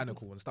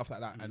mechanical and stuff like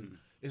that. And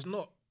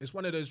it's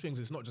one of those things,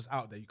 it's not just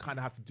out there. You kind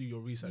of have to do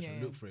your research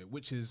and look for it,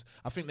 which is,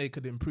 I think they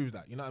could improve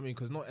that, you know what I mean?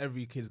 Because not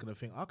every kid's going to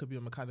think, I could be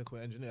a mechanical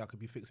engineer, I could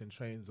be fixing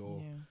trains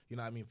or, you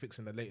know what I mean,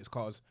 fixing the latest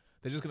cars.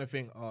 They're just going to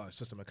think, oh, it's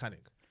just a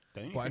mechanic.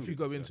 But if you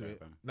go into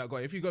it,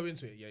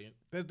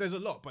 there's a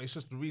lot, but it's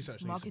just the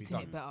research needs to be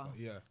done.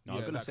 Marketing it better. I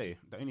was going to say,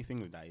 the only thing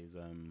with that is,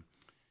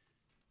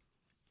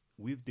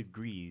 with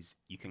degrees,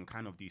 you can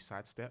kind of do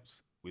side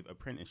steps. With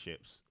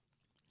apprenticeships,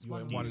 you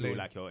feel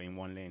like you're in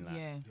one lane. Like,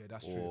 yeah,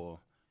 that's or true.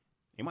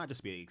 It might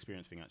just be an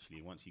experience thing,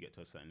 actually. Once you get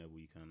to a certain level,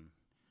 you can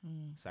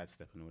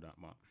sidestep and all that.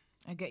 But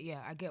I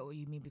get what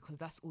you mean, because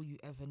that's all you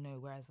ever know.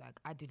 Whereas like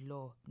I did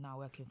law, now I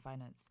work in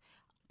finance.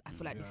 I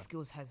feel like the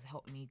skills has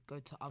helped me go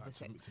to other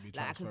sectors.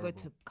 Like I can go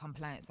to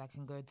compliance, I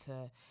can go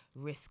to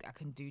risk, I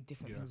can do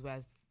different things.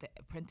 Whereas the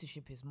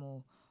apprenticeship is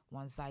more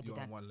one-sided.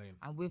 You're in one lane.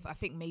 And I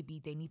think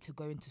maybe they need to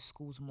go into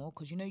schools more,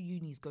 because you know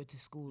unis go to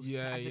schools to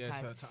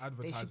advertise. To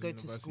advertise. They should go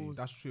to schools.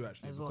 That's true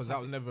actually, as well. because that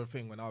was never a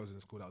thing when I was in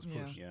school. That was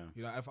pushed. Yeah.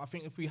 You know, I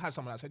think if we had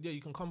someone that said, yeah,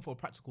 you can come for a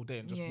practical day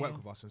and just work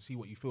with us and see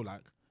what you feel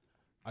like.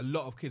 A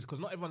lot of kids, because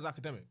not everyone's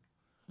academic.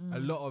 A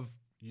lot of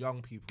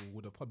young people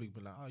would have probably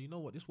been like, oh, you know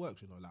what, this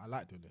works, you know, like I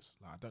like doing this.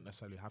 Like I don't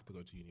necessarily have to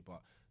go to uni,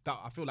 but that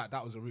I feel like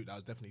that was a route that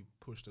was definitely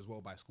pushed as well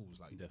by schools.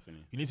 Like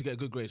definitely, you need to get a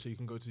good grade so you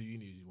can go to the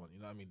uni you want. You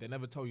know what I mean? They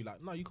never tell you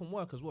like, no, you can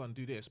work as well and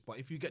do this. But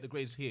if you get the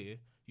grades here,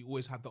 you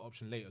always have the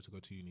option later to go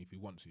to uni if you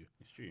want to.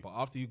 It's true. But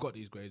after you got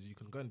these grades, you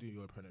can go and do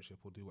your apprenticeship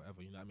or do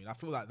whatever. You know what I mean? I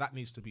feel like that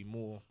needs to be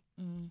more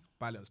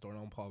balanced or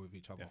on par with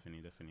each other.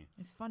 Definitely.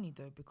 It's funny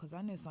though, because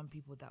I know some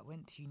people that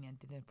went to uni and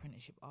did an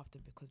apprenticeship after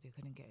because they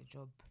couldn't get a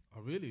job.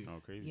 Oh really? Oh,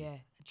 crazy. Yeah.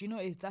 Do you know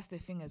that's the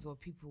thing as well?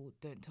 People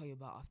don't tell you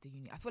about after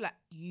uni. I feel like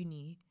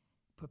uni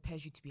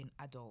prepares you to be an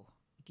adult.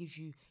 It gives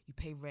you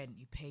pay rent,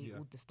 you pay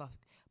all the stuff,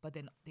 but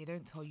then they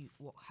don't tell you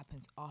what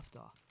happens after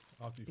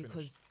you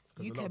because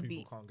finish. you a lot can of be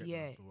people can't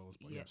get the roles.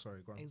 But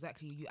sorry, go on.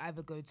 Exactly. You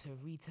either go to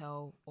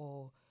retail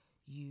or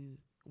you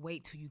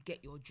wait till you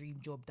get your dream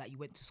job that you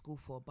went to school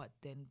for. But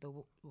then the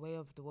way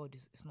of the world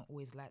is it's not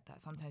always like that.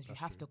 Sometimes you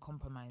have to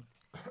compromise.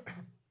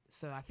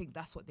 So I think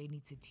that's what they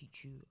need to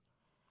teach you.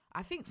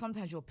 I think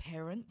sometimes your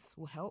parents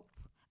will help,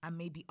 and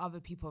maybe other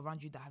people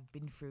around you that have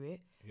been through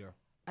it. Yeah.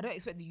 I don't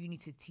expect the uni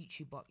to teach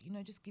you, but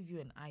just give you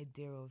an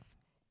idea of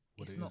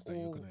what it's it not is that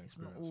you're all. gonna It's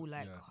not experience. all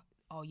like,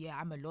 oh yeah,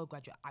 I'm a law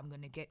graduate, I'm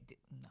gonna get.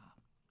 Nah.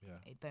 Yeah.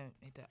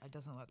 It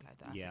doesn't work like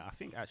that. I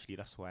think actually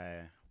that's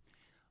why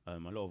a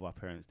lot of our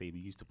parents, they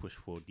used to push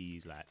for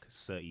these like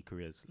certain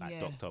careers, like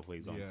doctor, for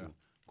example,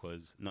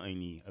 because not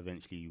only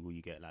eventually will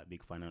you get like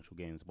big financial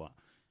gains, but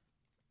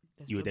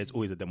there's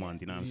always a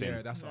demand. You know what I'm saying?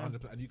 Yeah, that's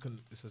 100%. And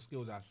it's a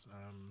skill that's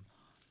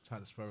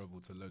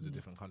transferable to loads of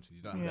different countries.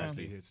 You don't have to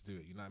stay here to do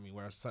it. You know what I mean?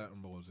 Whereas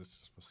certain roles, it's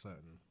just for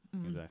certain.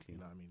 Exactly. You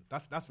know what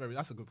I mean?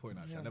 That's a good point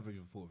actually. I never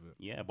even thought of it.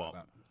 Yeah,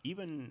 but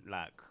even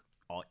like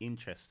our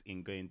interest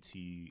in going to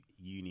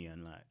uni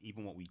and like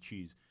even what we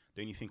choose,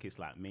 don't you think it's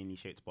like mainly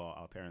shaped by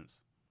our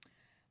parents?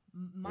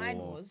 Mine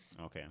was.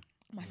 Okay.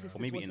 My sisters or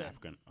maybe wasn't. in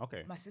African.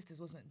 Okay. My sisters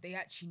wasn't. They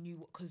actually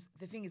knew, because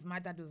the thing is, my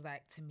dad was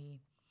like to me,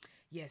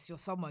 yes, you're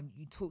someone,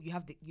 you talk, you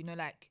have the,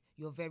 like,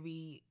 you're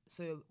very,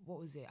 so what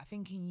was it? I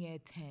think in year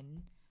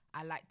 10,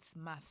 I liked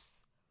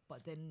maths,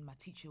 but then my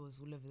teacher was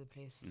all over the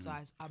place. So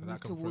I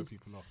moved towards,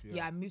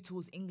 I moved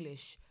towards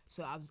English.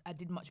 So I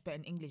did much better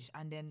in English.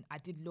 And then I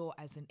did law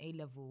as an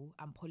A-level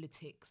and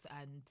politics,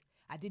 and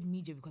I did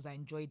media because I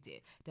enjoyed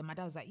it. Then my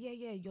dad was like, yeah,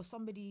 you're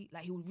somebody,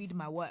 like he would read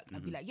my work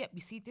and be like, yep,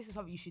 you see, this is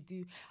something you should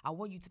do. I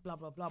want you to blah,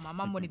 blah, blah. My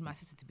mum wanted my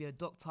sister to be a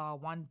doctor,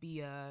 one be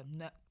a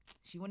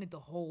she wanted the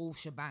whole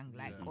shebang,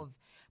 like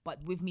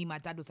but with me, my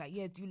dad was like,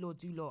 yeah, do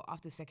law.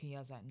 After second year,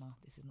 I was like, no,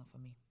 this is not for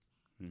me.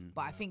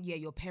 But I think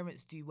your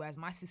parents do, whereas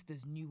my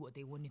sisters knew what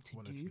they wanted to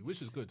do,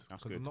 which is good.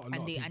 That's good. Not a lot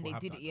of people and they have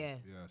did that,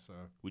 it. Yeah. So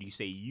Would you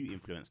say you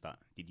influenced that?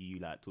 Did you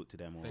like talk to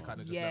them, or they kind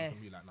of just learned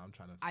from me, like, now I'm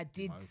trying to. I do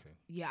did. my own thing.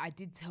 Yeah, I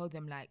did tell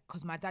them, like,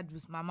 because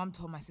my mum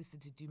told my sister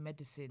to do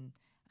medicine,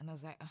 and I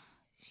was like,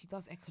 she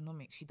does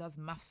economics, she does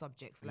math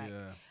subjects, like,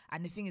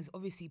 and the thing is,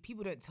 obviously,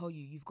 people don't tell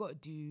you you've got to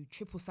do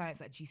triple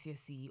science at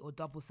GCSE or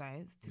double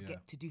science to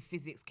get to do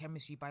physics,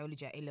 chemistry,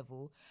 biology at A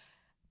level.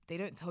 They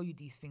don't tell you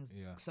these things.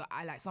 So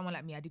I, like, someone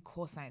like me, I did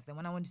core science. Then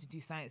when I wanted to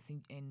do science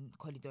in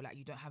college, they're like,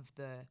 you don't have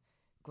the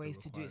grades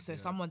to do it. So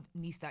someone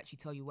needs to actually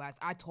tell you. Whereas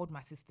I told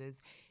my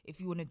sisters, if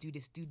you want to do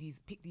this, do these,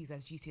 pick these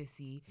as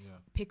GCSE,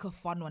 pick a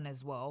fun one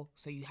as well.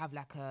 So you have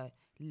like a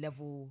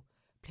level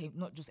play,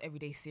 not just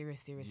everyday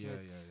serious.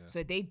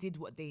 So they did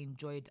what they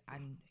enjoyed,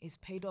 and it's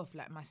paid off.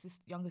 Like my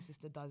younger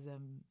sister does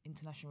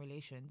international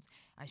relations,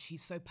 and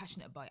she's so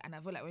passionate about it. And I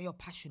feel like when you're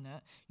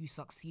passionate, you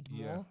succeed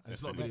more. And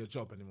it's not really a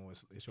job anymore.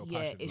 It's your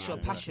passion. Yeah, it's your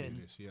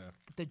passion. Yeah.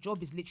 The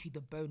job is literally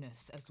the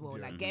bonus as well.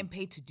 Like getting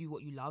paid to do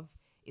what you love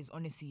is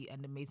honestly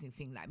an amazing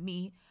thing. Like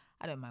me,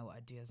 I don't mind what I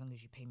do as long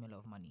as you pay me a lot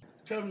of money.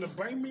 Tell them to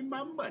bring me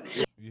my money.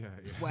 Yeah.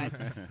 Whereas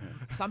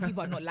some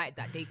people are not like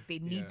that. They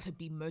need to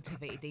be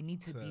motivated. They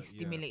need to be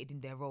stimulated in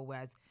their role.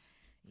 Whereas,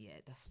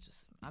 that's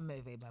just, I'm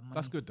motivated by money.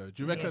 That's good though.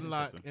 Do you reckon,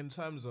 like, in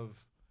terms of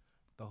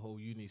the whole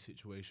uni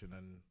situation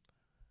and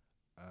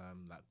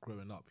like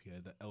growing up,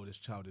 the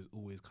eldest child is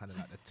always kind of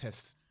like the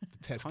test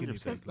guinea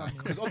pig, like,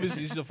 because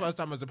obviously this is your first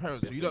time as a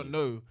parent, so you don't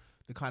know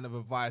the kind of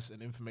advice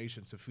and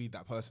information to feed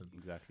that person.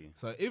 Exactly.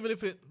 So even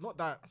if not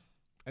that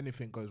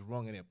anything goes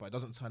wrong in it, but it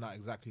doesn't turn out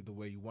exactly the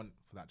way you want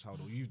for that child,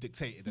 or you've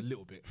dictated a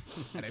little bit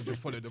and they've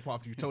just followed the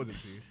path you told them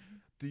to,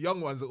 the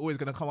young ones are always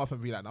going to come up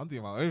and be like, I'm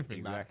doing my own thing.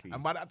 Exactly. Like,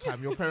 and by that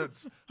time, your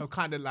parents have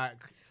kind of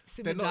like,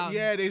 Simmered they're not,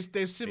 down.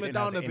 they've simmered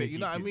down a bit, you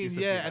know what I mean?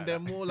 discipline Yeah, like and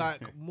they're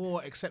that.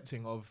 more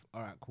accepting of,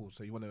 all right, cool,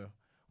 so you want to,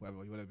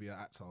 whatever, you want to be an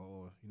actor,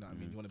 or, you know what I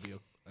mean, you want to be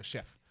a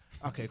chef.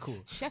 Okay, cool.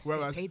 Chefs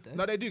get paid though.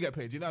 No, they do get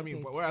paid, you know what I mean?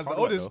 Paid. But whereas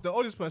Probably the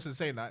oldest person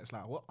saying that, it's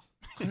like, what?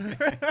 You know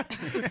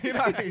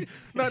what I mean?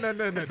 No, you don't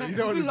want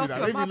to do lost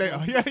that. your Maybe later.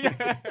 marbles.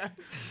 Yeah.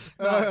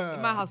 No,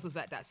 in my house was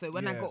like that. So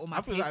when I got all my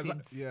I feel like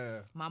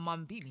piercings, my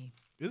mum beat me.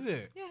 Is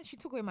it? Yeah, she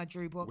took away my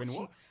jewelry box. When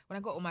what? When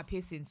I got all my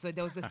piercings. So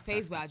there was this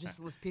phase where I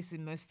just was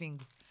piercing most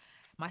things.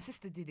 My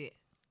sister did it.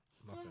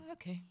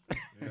 Okay.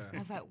 Yeah. I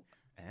was like,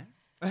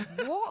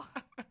 what?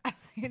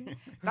 As in,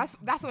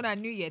 that's when I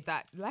knew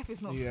that life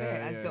is not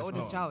fair as the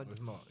oldest child.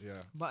 It's not,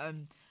 yeah. But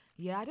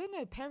I don't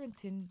know.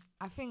 Parenting,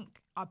 I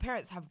think our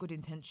parents have good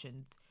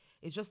intentions.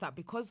 It's just that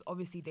because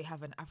obviously they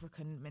have an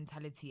African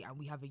mentality and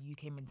we have a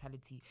UK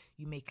mentality,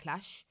 you may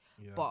clash.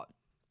 Yeah. But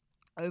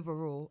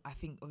overall, I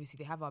think obviously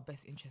they have our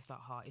best interest at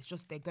heart. It's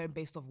just they're going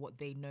based off what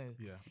they know.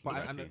 Yeah,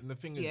 but and the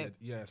thing is,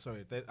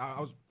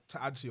 I was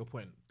to add to your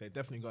point. They're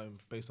definitely going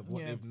based on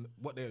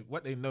what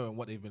they know and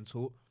what they've been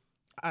taught,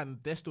 and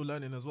they're still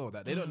learning as well.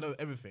 That they don't know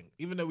everything,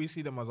 even though we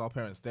see them as our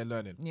parents. They're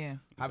learning. Yeah,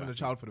 having a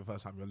child for the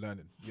first time, you're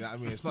learning. You know what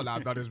I mean? It's not like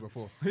I've done this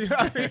before. You know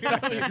what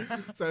I mean?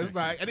 So it's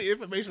like any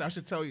information I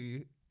should tell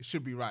you, it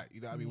should be right.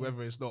 You know what I mean?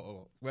 Whether it's not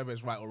or whether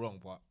it's right or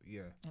wrong, but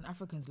yeah. And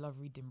Africans love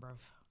reading, bruv.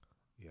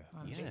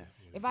 Yeah.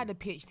 If I had a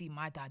PhD,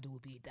 my dad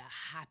would be the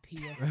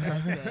happiest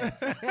person.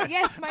 Like,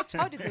 yes, my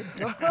child is a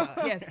doctor.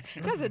 Yes, she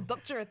has a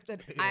doctorate.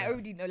 I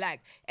already know.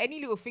 Like any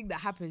little thing that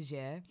happens,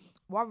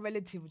 one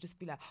relative would just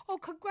be like, "Oh,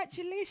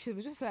 congratulations!"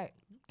 We're just like,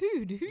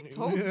 "Dude, who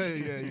told you?"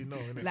 Yeah, you know.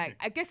 Innit? Like,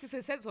 I guess it's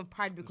a sense of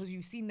pride because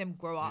you've seen them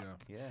grow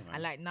up. Yeah, man.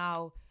 And like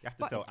now, You have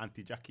to tell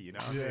Auntie Jackie, you know.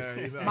 Yeah,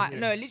 you know.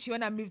 no, literally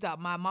when I moved out,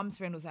 my mum's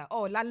friend was like,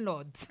 "Oh,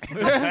 landlord."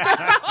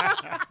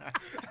 I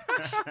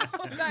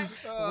was like,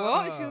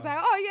 what? She was like,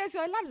 "Oh yes,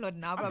 you're a landlord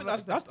now." I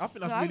think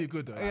that's really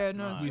good though. Yeah,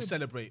 no, we it's good.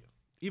 celebrate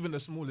even the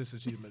smallest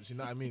achievements. You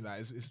know what I mean? Like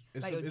it's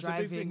Like it's a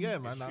big thing, yeah,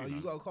 man. Like,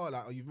 you got a car,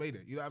 like, or you've made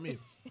it. You know what I mean?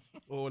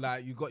 Or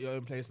like you got your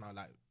own place now.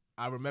 Like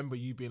I remember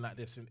you being like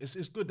this, and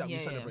it's good that we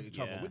celebrate each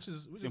other, which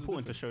is it's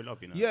important to show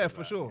love, you know. Yeah,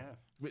 for sure.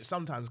 Which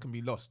sometimes can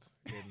be lost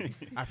in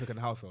African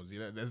households. You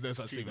know, there's no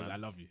such thing as "I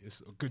love you."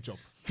 It's a good job.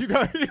 You know.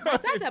 My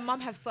dad and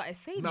mum have started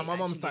saying it. No, my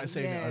mum actually. started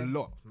saying it a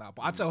lot now,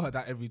 but I tell her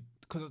that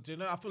because you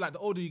know, I feel like the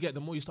older you get, the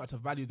more you start to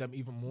value them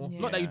even more. Yeah.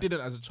 Not that you didn't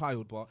as a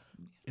child, but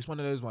it's one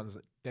of those ones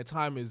that their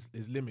time is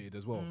limited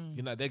as well.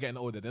 You know, they're getting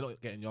older, they're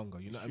not getting younger.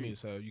 You know what I mean?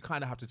 So you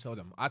kind of have to tell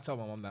them. I tell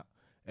my mum that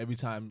every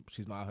time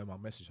she's not at home, I'll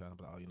message her and I'll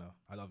be like, "Oh, you know,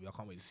 I love you. I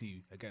can't wait to see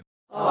you again."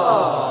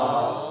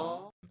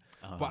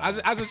 But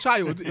as a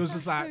child, it was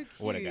just like,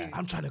 what a guy.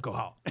 I'm trying to go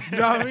out. You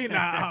know what I mean? Like,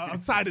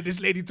 I'm tired of this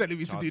lady telling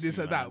me to do this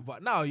you, and that.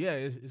 But now, yeah,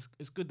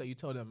 it's good that you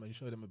tell them and you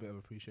show them a bit of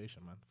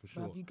appreciation, man, for But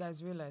sure. have you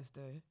guys realised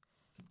though,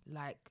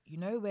 like, you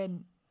know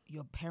when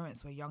your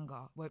parents were younger,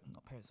 well,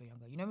 not parents were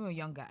younger, you know when we were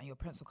younger and your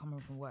parents were coming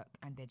from work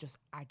and they're just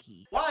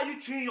aggy. Why are you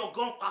chewing your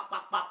gum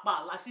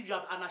like as if you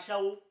have an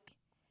ashawo?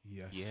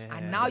 Yes. Yeah.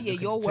 And now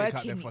Looking you're to take out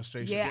working. their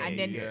frustration. Yeah, and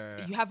then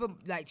Yeah. you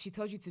haven't, like, she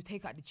tells you to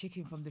take out the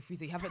chicken from the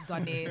freezer. You haven't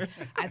done it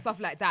and stuff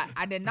like that.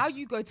 And then now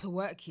you go to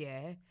work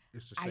here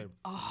It's the same.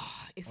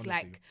 It's Honestly.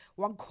 like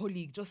one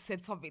colleague just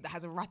said something that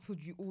has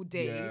rattled you all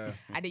day, Yeah.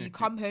 and then you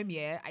come home,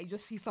 and you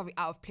just see something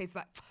out of place.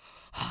 Like,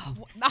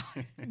 what?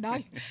 now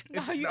you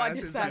It's understand.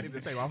 exactly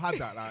the same. I've had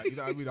that. Like, you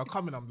know what I mean? I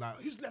come in, I'm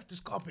like, who's left this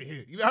carpet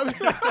here? You know what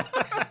I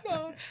mean?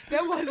 No,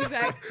 there was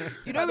like,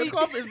 you know, Like, the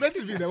carpet's meant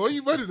to be there. What are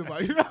you bothered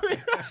about? You know what I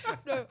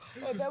mean?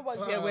 no, there was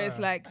where it's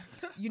like,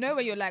 you know,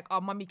 when you're like,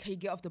 oh, mommy, can you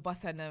get off the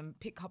bus and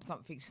pick up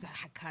something? She's like,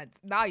 I can't.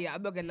 Now,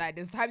 I'm not gonna lie.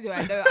 There's times where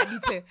I know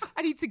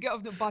I need to get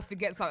off the bus to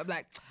get something. I'm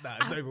like, Nah,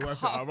 it's not even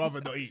worth it. I'd rather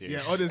not eat.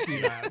 Yeah,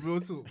 honestly, like, real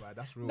talk, man.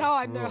 That's real. now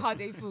I for know real. how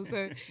they feel.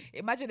 So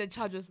imagine the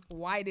child just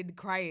whining,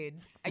 crying,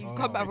 and you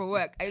come back from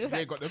work, and you're just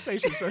They like, ain't got the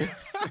patience. So.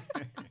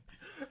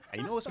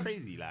 And you know what's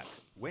crazy? Like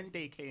when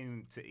they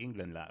came to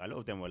England, like a lot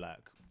of them were like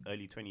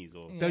early 20s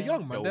or They're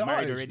young, man. They They're were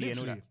married our age, already and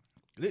all literally.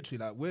 Literally,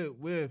 like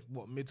we're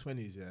what,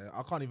 mid-20s, yeah.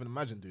 I can't even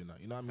imagine doing that.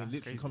 You know what I mean? That's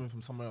Literally crazy. coming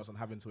from somewhere else and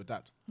having to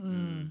adapt.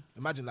 Hmm.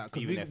 Imagine that,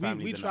 because Even their we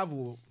families and that.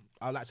 travel.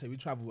 I'd like to say we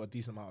travel a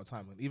decent amount of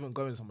time, and even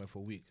going somewhere for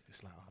a week,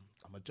 it's like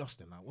I'm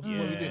adjusting. Like, what are we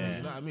doing? Here?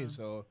 You know what I mean?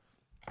 So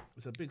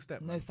it's a big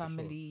step. no man, for sure.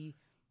 family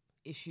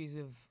issues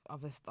with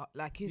other stuff.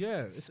 Like,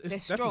 Yeah, it's they're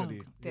strong.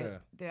 definitely.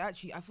 They're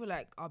actually. I feel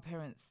like our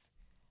parents.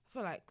 I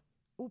feel like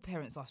all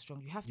parents are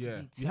strong. You have to Yeah,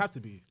 be. you have to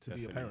be a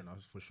Definitely. parent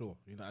for sure.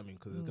 You know what I mean?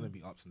 Because there's gonna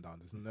be ups and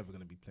downs. It's never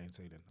gonna be plain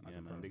sailing. As Yeah,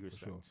 a man, parent, big for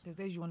respect. sure. There's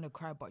days you want to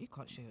cry, but you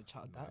can't show your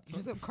child that. You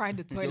just cry in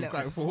the toilet.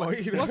 crying for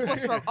what? You know?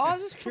 What's wrong? Oh,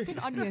 just chopping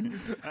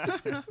onions.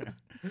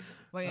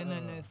 But yeah, no,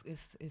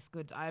 it's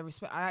good. I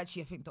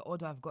think the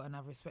older I've gotten,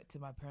 I've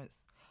respected my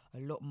parents a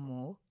lot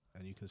more.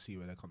 And you can see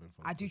where they're coming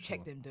from. I do for check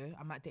sure. them though.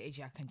 I'm at the age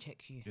I can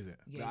check you. Is it?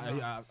 Yeah.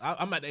 Yeah,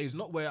 I'm at the age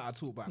not where I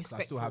talk back because I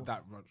still have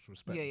that Respectful. much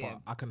respect, Yeah, yeah.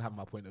 but I can have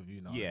my point of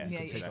view now. Yeah. and you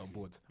can Yeah, take yeah. it on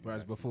board.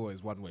 Whereas before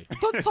it's one way.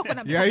 Don't talk when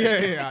I'm Yeah,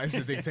 talking. yeah. It's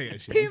a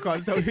dictatorship. You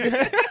can't tell me.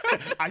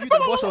 Are you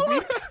the boss of me?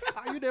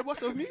 Are you the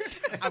boss of me?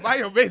 Am I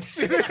your mate?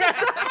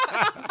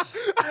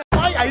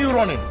 Why are you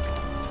running?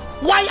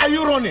 Why are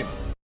you running?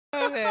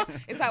 Okay.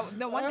 It's like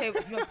no one day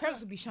your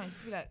parents will be shouting,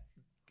 just be like,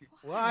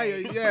 Why?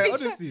 Yeah, Wait,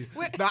 honestly.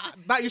 wait.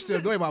 That used to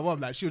annoy my mom.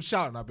 Like, she would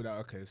shout and I'd be like,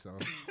 okay, so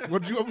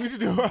what do you want me to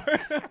do? like,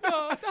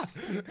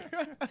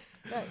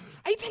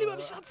 are you telling me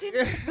I'm shouting?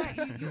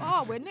 Like, you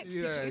are. We're next to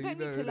each other. You don't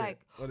need to like.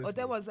 Or honestly.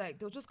 there was like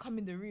they'll just come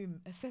in the room,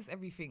 assess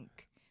everything,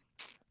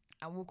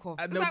 and walk off.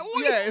 And It's like,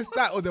 what? yeah, it's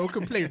that, or they'll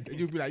complain, and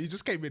you'll be like, "You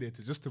just came in here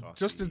to just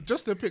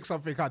to pick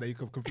something out that you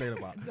can complain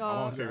about." No. My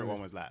mom's favorite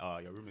one was like, "Oh,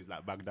 your room is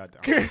like Baghdad."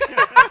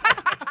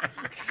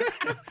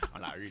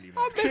 I'm like, really, man.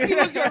 How messy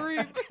was your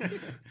room?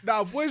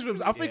 Now, boys'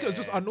 rooms, I think it was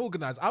just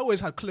unorganized. I always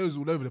had clothes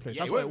all over the place.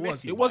 Yeah, That's it what it wasn't was.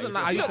 messy, It but wasn't it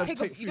like I was used just- to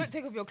take You food. don't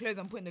take off your clothes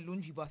and put in the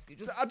laundry basket.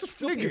 Just I just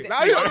drop fling it it. there.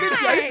 Like,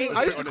 literally, I used to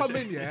Honestly. come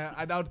in, yeah,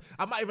 and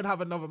I might even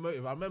have another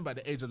motive. I remember at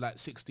the age of like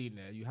 16,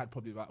 yeah, you had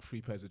probably about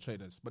 3 pairs of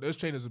trainers, but those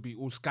trainers would be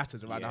all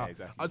scattered around the Yeah, house.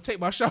 exactly. I'd take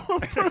my shower,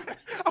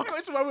 I'll go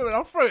into my room and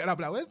I'll throw it, and I'll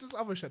be like, "Where's this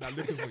other shirt I'm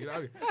looking for?" You know what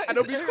I mean? And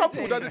it'll be crumpled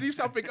irritating. underneath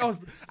something else,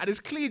 and it's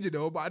clean, you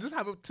know, but I just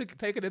haven't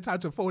taken the time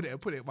to fold it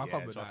and put it in my Yeah,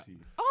 cupboard. trust like.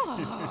 you.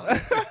 Oh.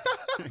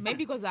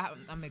 Maybe because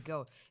I'm a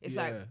girl. It's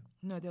like, Yeah.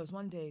 no, there was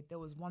one day, there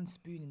was one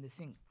spoon in the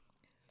sink.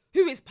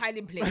 Who is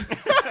piling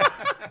plates?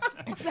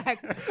 It's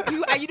like,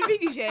 and you the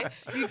thing is, yeah,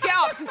 you get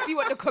up to see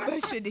what the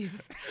commotion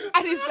is.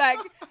 And it's like,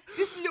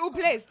 this little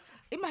place.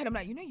 In my head, I'm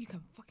like, you know, you can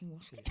fucking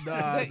wash this.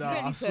 Nah, You don't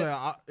I need to-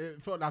 swear,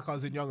 it felt like I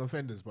was in Young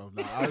Offenders, bro.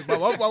 Like, my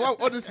mom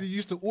honestly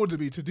used to order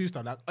me to do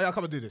stuff like, "Oh yeah,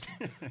 come and do this,"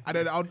 and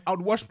then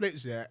I'd wash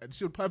plates, yeah, and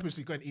she would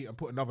purposely go and eat and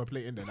put another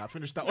plate in there. And I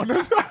finished that one.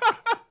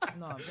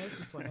 No, where's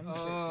this one? Let me show it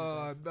to you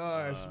Oh guys.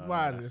 no, it's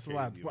mad, that's it's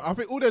mad. crazy, But man. I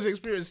think all those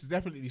experiences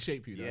definitely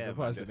shape you though, Yeah, as a man,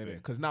 person, innit? definitely.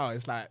 Because now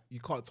it's like you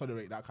can't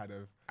tolerate that kind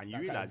of. And you that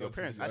kind realize of your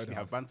nonsense parents in your own actually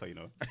have house.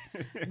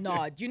 banter, you know.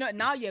 No, do you know,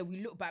 now, yeah, we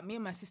look back, me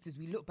and my sisters,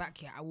 we look back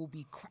here, I will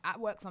be, at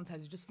work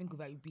sometimes, you just think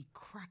about it, you'd be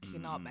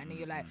cracking up, and then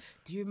you're like,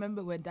 do you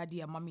remember when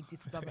daddy and mommy did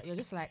blah, blah? You're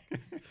just like,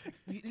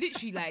 you,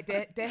 literally, like,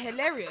 they're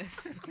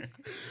hilarious.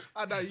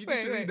 I know, you need Wait,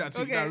 to wait, read that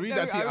to okay, you. Now, read no,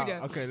 that to you I'll read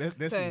out. it. Okay,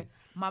 let's So see.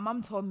 my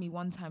mum told me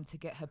one time to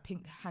get her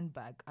pink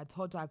handbag. I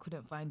told her I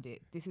couldn't find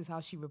it. This is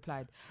how she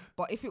replied.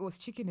 But if it was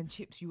chicken and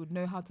chips, you would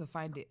know how to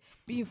find it.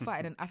 Being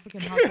fat in an African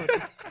household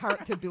is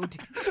character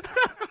building.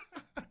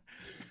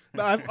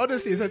 No,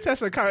 honestly, it's a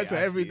test of character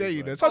Yeah, every actually day, is,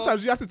 you know. man.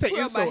 Sometimes you have to take put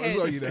it on my insult as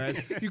well, head.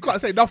 you know. You can't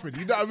say nothing,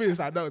 you know what I mean? It's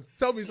like, no,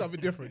 tell me something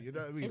different, you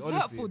know what I mean? It's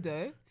Honestly. hurtful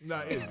though. No,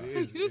 it is. It You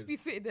is, it just is. be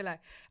sitting there like,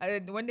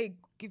 and then when they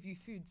give you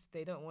food,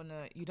 you don't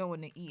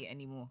wanna eat it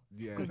anymore.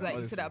 Yeah, Because no, like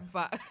you said, I'm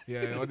honestly. fat.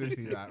 Yeah,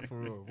 honestly, like for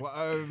real. What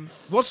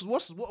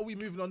are we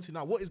moving on to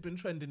now? What has been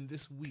trending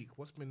this week?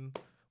 What's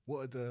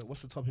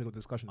the topic of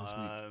discussion this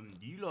week?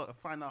 You lot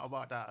find out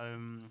about that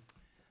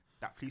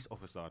that police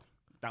officer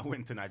that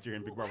went to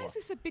Nigerian Big Why Brother. is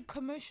this a big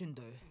commotion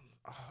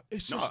though?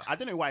 It's No, just I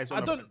don't know why it's I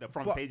on don't- the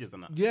front but- pages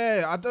and that.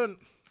 yeah, I don't.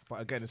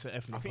 But again, it's an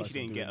ethnic I think she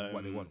person didn't doing get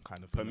what they want,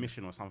 kind of thing.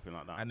 permission or something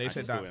like that. And they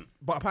said she still that, went.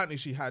 but apparently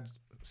she had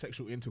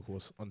sexual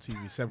intercourse on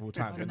TV several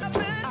times. Oh, no.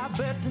 I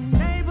bet the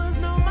neighbors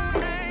know my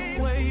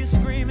name. Where you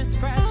screaming,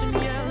 scratching,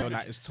 yelling.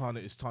 Like it's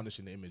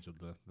tarnishing the image of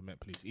the Met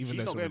Police, even She's though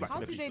not it's going already back back How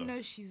to to the did they police, though.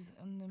 know she's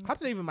on the? How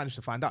did they even manage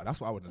to find out?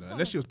 That's what I want to know. That's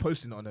Unless what she was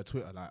posting it on her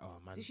Twitter, like, "Oh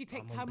man." Did she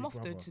take I'm on time Big off though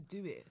Brother." to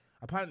do it?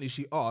 Apparently,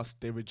 she asked.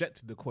 They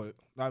rejected the quote.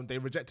 They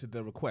rejected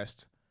the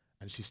request,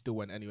 and she still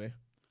went anyway.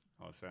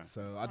 Oh, fair.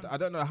 So I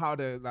don't know how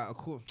they like. Of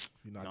course,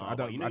 you know, No, I but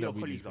don't. you know I your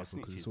don't read colleagues are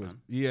newspapers 'cause it's snitches, always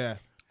man. yeah.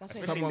 That's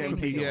Especially Someone same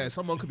could be people.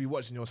 someone could be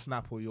watching your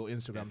Snap or your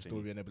Instagram Definitely.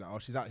 story and they'll be like, oh,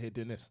 she's out here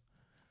doing this.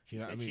 She You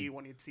know what I said she mean?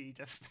 wanted to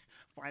just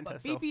find But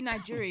herself. BB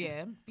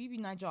Nigeria, BB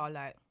Nigeria,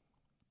 like,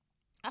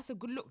 that's a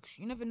good look.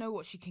 You never know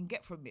what she can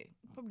get from it.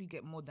 Probably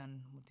get more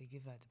than what they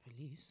give her at the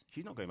police.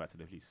 She's not going back to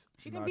the police.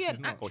 She No, can be she's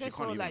an not. Or she actress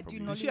can't or even like do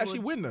probably. Nollywood. Did she actually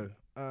win though?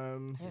 I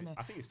don't know.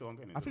 I think it's still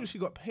ongoing. I think she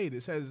got paid.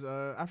 It says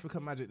Africa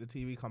Magic, the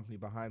TV company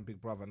behind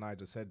Big Brother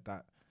Niger, said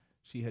that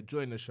she had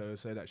joined the show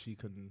so that she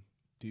can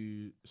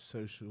do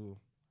social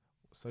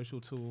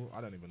tool.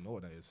 I don't even know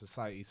what that is.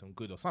 Society some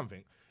good or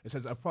something. It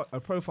says a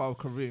profile of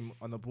Kareem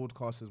on the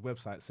broadcaster's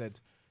website said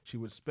she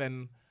would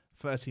spend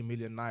 30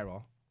 million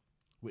naira,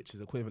 which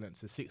is equivalent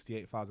to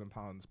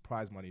 £68,000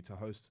 prize money, to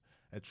host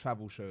a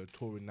travel show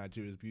touring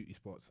Nigeria's beauty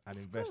spots and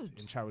That's invest good.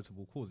 in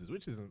charitable causes,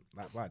 which isn't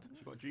that bad.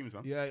 She got dreams,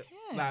 man. Yeah,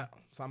 Yeah. like,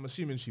 so I'm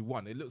assuming she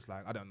won. It looks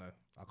like, I don't know.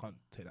 I can't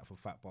take that for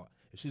fact, but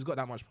if she's got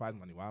that much prize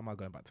money, why am I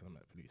going back to the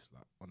Met Police?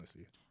 Like,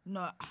 honestly.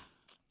 No,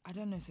 I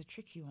don't know. It's a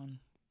tricky one.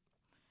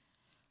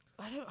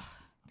 I don't.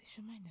 They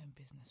should mind their own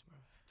business, bro.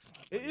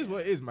 It is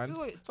what it is, man.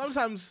 Do it.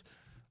 Sometimes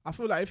I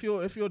feel like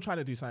if you're trying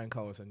to do something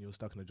else and you're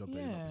stuck in a job that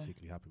you're not Yeah.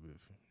 particularly happy with,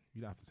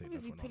 you don't have to take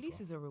Obviously, that for an police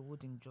answer. is a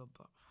rewarding job,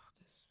 but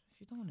if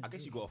you don't want to, I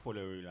guess you got to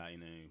follow like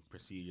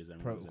procedures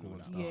and rules and all Protocol and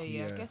that. stuff. Yeah, I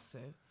Yeah. guess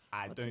so.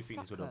 I But don't to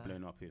think this would have sucker-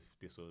 blown up if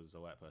this was a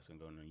white person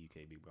going on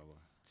UK Big Brother.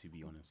 To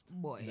be honest,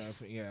 Boy,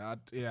 You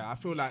know, I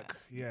feel like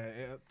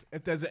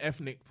if there's an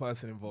ethnic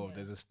person involved,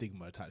 there's a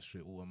stigma attached to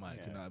it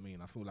automatic. You Yeah. know what I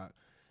mean? I feel like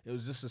it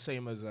was just the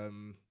same as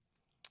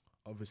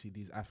obviously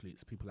these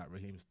athletes, people like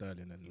Raheem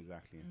Sterling and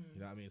exactly. you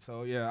know what I mean.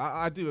 So yeah,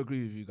 I do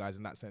agree with you guys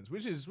in that sense,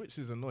 which is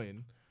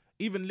annoying.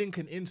 Even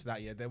linking into that,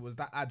 there was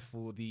that ad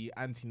for the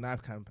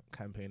anti-knife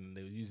campaign, and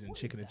they were using What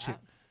chicken is and chip,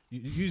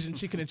 that? using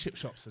chicken and chip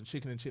shops and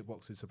chicken and chip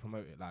boxes to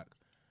promote it. Like,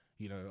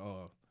 you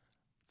know,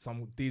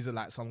 these are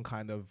like some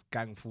kind of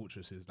gang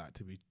fortresses, like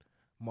to be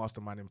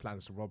masterminding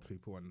plans to rob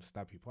people and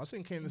stab people. I was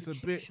thinking In it's the a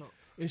chip bit, shop.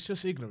 it's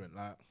just ignorant.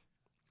 Like,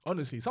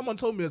 honestly, someone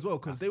told me as well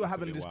because they were That's a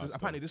having bit this. wild still.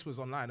 Apparently, this was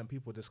online and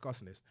people were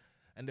discussing this,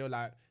 and they were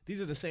like,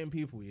 "These are the same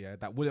people,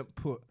 that wouldn't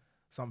put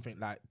something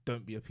like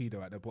 'Don't be a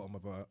pedo' at the bottom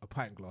of a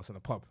pint glass in a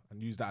pub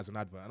and use that as an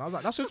advert." And I was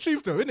like, "That's the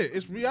truth, though, isn't it?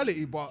 It's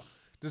reality, but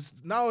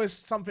now it's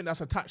something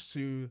that's attached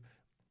to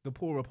the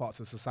poorer parts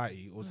of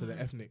society or to the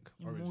ethnic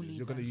Your origins.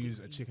 You're Morleys going to and use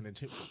a Dixies. chicken and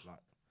chip shop, like."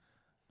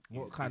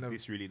 What Is kind of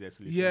this really their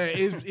solution? yeah,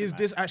 is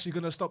this actually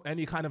gonna stop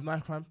any kind of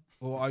knife crime,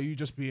 or are you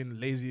just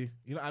being lazy?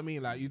 You know what I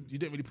mean? Like you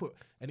didn't really put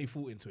any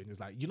thought into it. And it was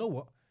like, you know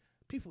what?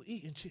 People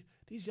eating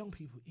these young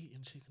people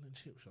eating chicken and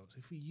chip shops.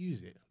 If we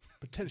use it,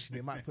 potentially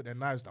they might put their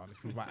knives down.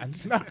 If we might,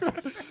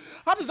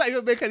 how does that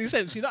even make any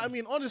sense? You know what I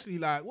mean? Honestly,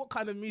 like, what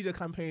kind of media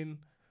campaign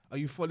are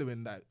you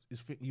following that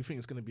you think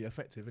is gonna be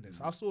effective in it?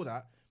 So I saw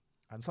that,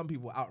 and some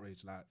people were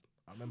outraged. Like,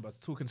 I remember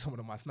talking to someone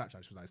on my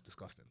Snapchat. She was like, "It's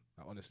disgusting.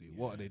 Like, honestly,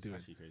 what are they it's doing?"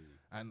 actually crazy.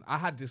 And I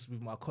had this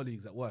with my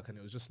colleagues at work, and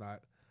it was just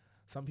like,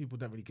 some people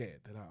don't really get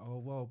it. They're like, "Oh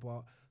well,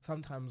 but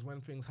sometimes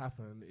when things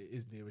happen, it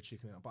is near a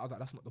chicken." But I was like,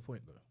 "That's not the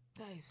point,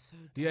 though." That is so.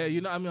 Yeah,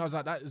 you know what I mean? I was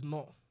like, "That is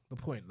not the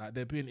point." Like,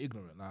 they're being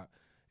ignorant. Like,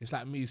 it's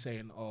like me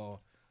saying, "Oh,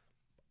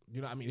 you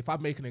know what I mean? If I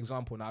make an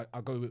example and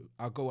I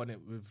go on it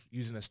with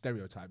using a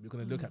stereotype, you're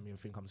gonna look at me and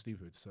think I'm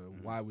stupid. So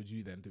why would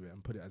you then do it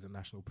and put it as a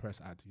national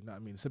press ad? You know what I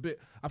mean? It's a bit.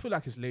 I feel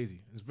like it's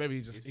lazy. It's very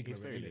just It's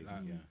ignorant. very innit? lazy.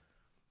 Like, Yeah.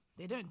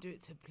 They don't do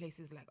it to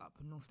places like up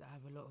north that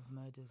have a lot of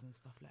murders and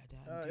stuff like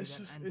that. and do It's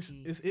that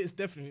just it's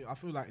definitely. I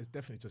feel like it's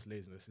definitely just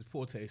laziness. It's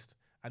poor taste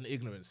and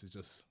ignorance is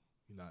just,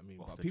 you know what I mean.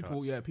 Off But the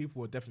people, charts.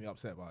 people were definitely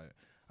upset about it.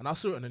 And I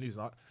saw it on the news.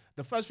 Like,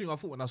 the first thing I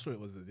thought when I saw it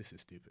was that this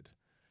is stupid.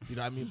 You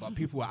know what I mean? But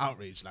people were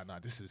outraged. Like, nah,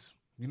 this is,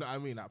 you know what I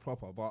mean? Like,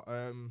 proper. But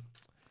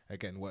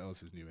again, what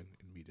else is new in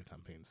media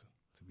campaigns?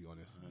 To be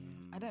honest,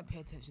 I don't pay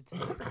attention to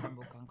knife crime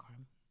or gun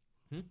crime.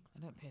 Hmm? I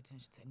don't pay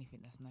attention to anything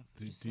that's knife.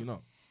 do just you so-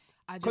 not?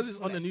 I Because just it's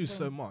feel on the like news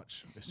so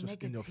much. it's It's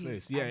just in your negative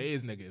face. Yeah, and it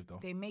is negative though.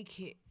 They make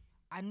it.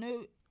 I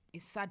know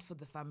it's sad for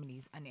the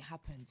families and it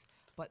happens,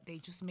 but they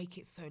just make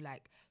it so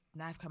like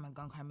knife crime and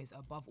gun crime is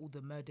above all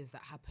the murders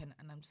that happen,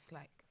 and I'm just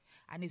like,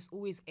 and it's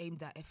always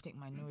aimed at ethnic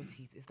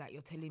minorities. It's like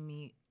you're telling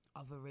me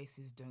other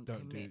races don't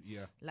commit.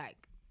 yeah.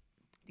 Like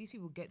these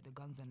people get the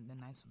guns and the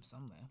knives from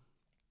somewhere.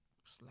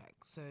 It's like,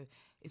 so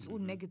it's all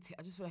negative.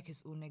 I just feel like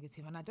it's all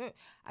negative, and I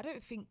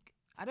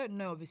don't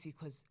know obviously,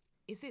 because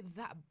is it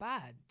that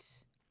bad?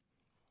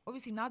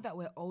 Obviously now that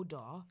we're older,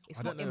 it's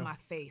I not don't in know. my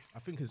face. I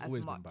think it's as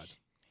always much. been bad.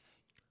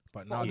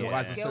 But But now on the what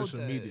rise of scale social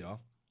though? media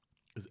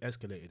has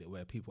escalated it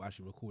where people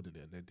actually recorded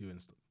it and they're doing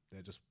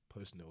they're just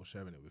posting it or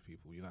sharing it with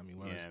people. You know what I mean?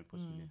 Whereas Yeah,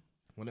 possibly.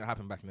 when it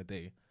happened back in the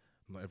day,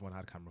 not everyone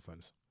had camera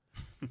phones.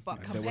 But And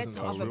there compared wasn't to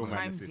some other real madness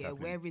crimes, is yeah,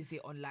 happening. where is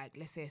it on like,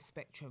 let's say a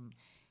spectrum?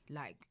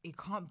 Like it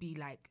can't be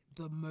like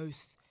the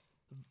most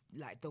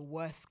like the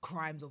worst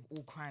crimes of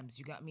all crimes.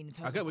 You get what I mean? In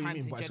terms I get of what you crimes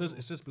mean, in but general.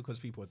 it's just because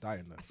people are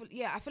dying though.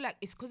 I feel like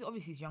it's because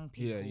obviously it's young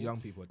people. Yeah, young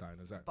people are dying,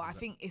 exactly. But I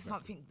think it's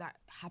something that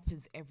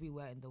happens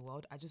everywhere in the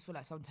world. I just feel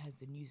like sometimes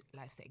the news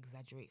likes to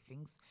exaggerate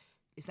things.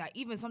 It's like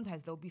even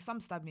sometimes there'll be some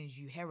stabbings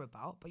you hear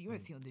about, but you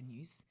won't see on the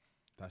news.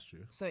 That's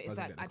true. So it's Doesn't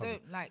like get the I coverage.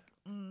 don't like.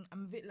 I'm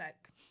a bit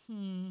like.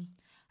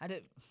 I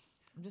don't.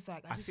 I'm just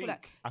like I just feel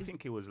like I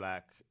think it was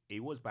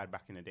bad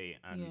back in the day,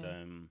 and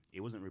Yeah.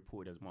 it wasn't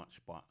reported as much.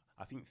 But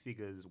I think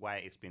figures why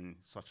it's been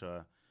such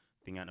a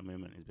thing at the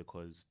moment is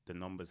because the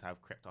numbers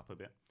have crept up a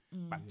bit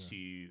back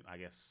to I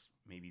guess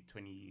maybe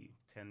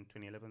 2010,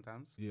 2011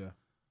 times. Yeah.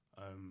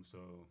 So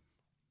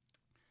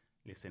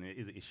listen, it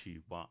is an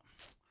issue, but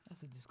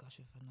that's a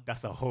discussion for another.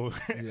 that's a whole.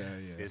 Yeah.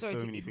 There's Sorry so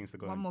to- many things to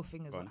go One on. more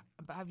thing as Go well.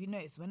 on. But have you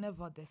noticed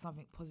whenever there's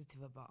something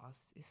positive about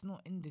us, it's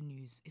not in the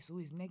news. It's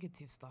always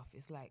negative stuff.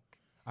 It's like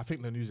I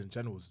think the news in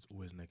general is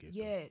always negative.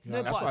 though. Yeah, You know,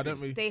 no, that's but why I don't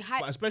really. they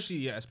hype- but especially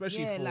Yeah, for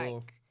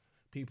like-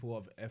 people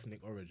of ethnic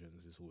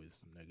origins, it's always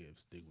negative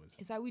stigmas.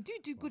 it's like we do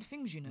good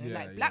things, you know. Yeah,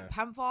 like Black yeah.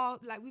 Panther,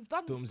 like we've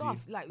done Stormzy,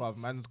 stuff. Like bruv,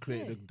 man's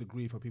created yeah. a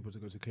degree for people to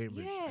go to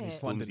Cambridge. And he's Yeah.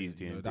 funded Stormzy's it,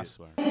 doing that's this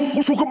one.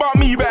 We'll talk about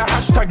me, better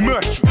hashtag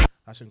murky.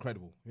 that's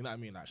incredible. You know what I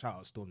mean? Like shout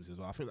out Stormzy as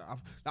well. I feel like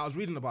I was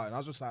reading about it, and I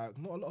was just like,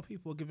 not a lot of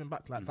people are giving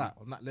back like that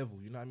on that level.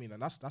 You know what I mean? And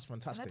that's and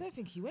fantastic. I don't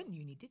think he went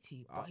uni, did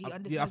he? But he I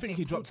understands think the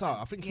he dropped out. I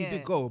importance. think he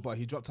did go, but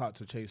he dropped out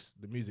to chase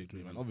the music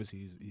dream, and obviously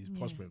he's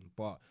prospering.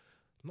 But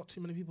not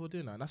too many people are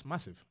doing that, and that's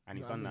massive. And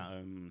You he's know what done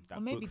I mean? that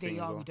Or maybe book they thing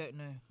as are. well. We don't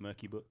know.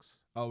 Murky Books.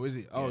 Oh, is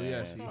it? Oh, Yeah, yeah.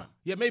 yeah, see. yeah.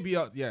 Yeah, maybe.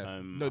 Yeah, I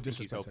think no he's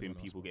disrespect. helping anyone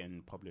else, people but-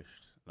 getting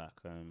published. Like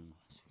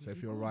So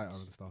if you're a writer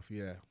and stuff,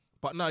 yeah.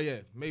 But no, yeah,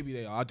 maybe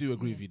they are. I do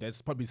agree with you.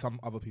 There's probably some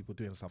other people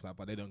doing stuff like that,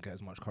 but they don't get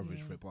as much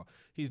coverage for it. But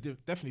he's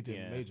definitely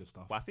doing major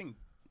stuff. But I think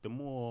the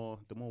more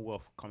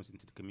wealth comes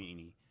into the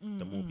community,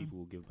 the more people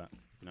will give back.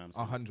 You know what I'm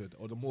saying? 100,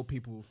 or the more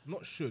people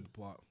not should,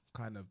 but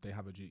kind of they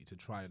have a duty to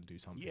try and do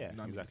something. Yeah, you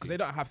know exactly. Because they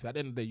don't have to. At the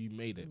end of the day, you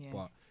made it, Yeah.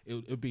 but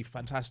it would be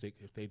fantastic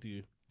if they do.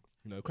 You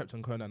know,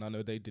 Krypton Conan. I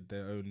know they did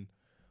their own.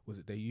 Was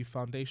it their youth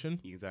foundation?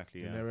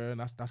 Exactly. In Yeah. their area, and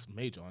that's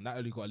major, and that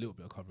only got a little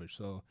bit of coverage.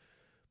 So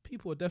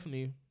people are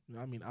definitely,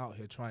 out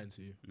here trying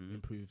to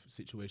improve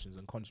situations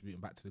and contributing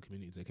back to the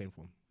communities they came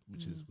from,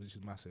 which is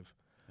massive.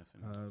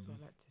 Definitely. So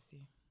I'd like to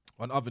see.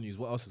 On other news,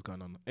 what else is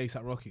going on?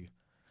 ASAP Rocky.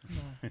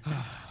 No.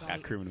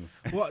 That criminal.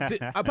 What?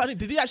 Apparently,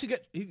 did he actually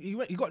get? He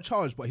got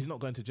charged, but he's not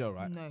going to jail,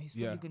 right? No, he's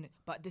probably gonna.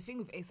 But the thing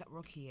with ASAP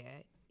Rocky,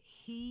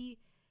 he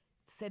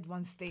said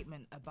one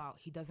statement about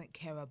he doesn't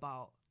care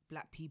about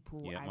black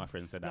people. Yeah, and my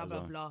friend said blah that as blah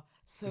well. blah.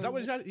 So Is that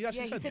what he actually yeah,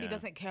 said? he said he Yeah.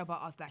 doesn't care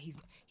about us. That he's.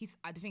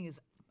 The thing is,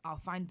 I'll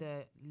find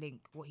the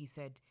link. What he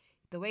said.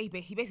 The way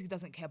he basically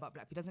doesn't care about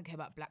black. He doesn't care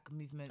about black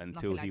movements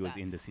Until nothing he like was that.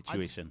 in the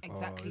situation.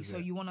 Exactly. is So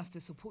it? you want us to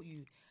support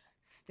you?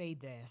 Stay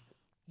there.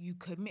 You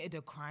committed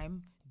a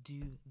crime. Do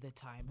the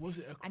time. Was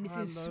it a And it's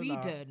in crime though,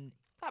 like- Sweden.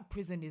 That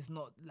prison is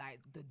not like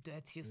the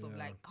dirtiest of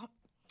like.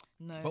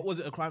 No. But was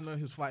it a crime though?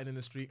 He was fighting in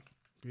the street,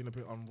 being a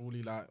bit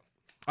unruly. Like,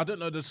 I don't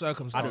know the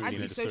circumstances. don't really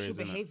know the stories, Antisocial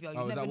innit? behavior.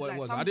 Oh, is that what it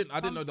was? I didn't know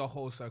some- the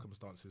whole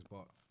circumstances,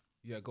 but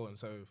yeah, go on.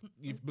 So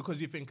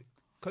because you think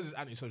because it's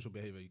antisocial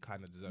behavior, you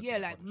kind of deserve. Yeah, to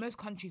get like punished. most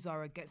countries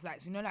are against.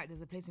 Like, so you know, like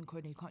there's a place in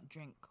Croydon you can't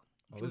drink.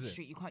 George is it?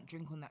 Street, you can't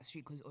drink on that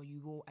street because, or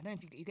you will. I don't know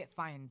if you get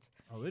fined,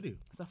 Oh really?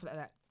 stuff like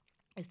that.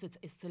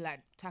 It's to like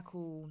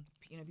tackle,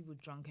 people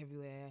drunk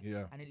everywhere.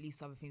 Yeah. And at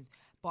least other things.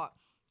 But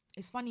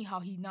it's funny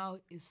how he now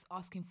is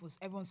asking for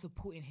everyone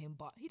supporting him,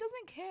 but he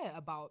doesn't care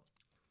about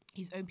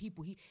his own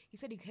people. He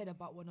said he cared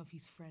about one of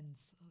his friends.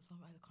 Or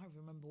something. I can't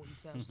remember what he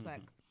said. I was just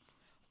like,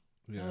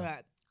 Yeah. all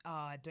right,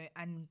 I don't.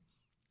 And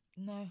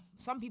no,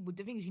 some people.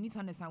 The thing is, you need to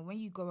understand when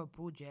you go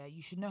abroad, yeah,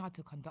 you should know how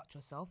to conduct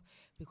yourself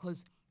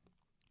because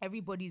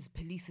everybody's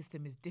police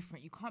system is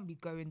different. You can't be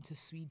going to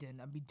Sweden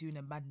and be doing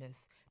a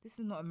madness. This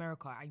is not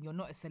America, and you're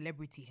not a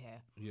celebrity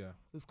here. Yeah.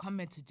 We've come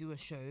here to do a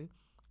show,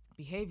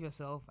 behave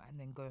yourself, and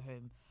then go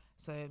home.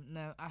 So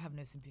no, I have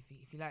no sympathy.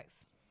 If he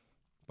likes,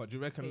 But do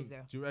you reckon? Stays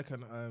there. Do you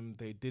reckon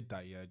they did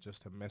that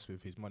just to mess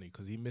with his money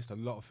because he missed a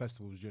lot of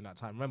festivals during that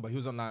time? Remember, he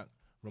was on like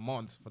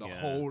remand for the Yeah.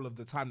 whole of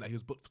the time that he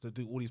was booked to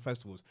do all these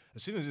festivals.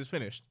 As soon as it's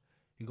finished,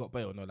 he got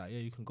bail. And they're like, yeah,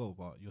 you can go,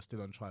 but you're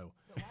still on trial.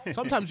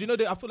 Sometimes I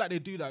feel like they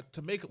do that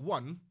to make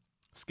one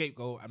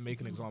scapegoat and make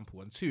an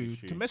example, and two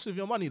True. to mess with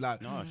your money.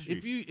 Like, No,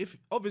 it's if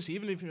obviously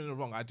even if you're in the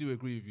wrong, I do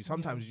agree with you.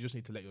 Sometimes you just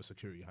need to let your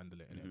security handle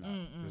it. Innit?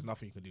 Like, there's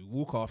nothing you can do.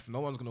 Walk off. No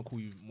one's gonna call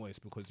you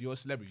moist because you're a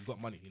celebrity. You got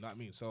money. You know what I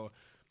mean? So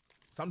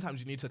sometimes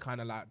you need to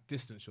kind of like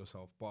distance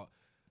yourself. But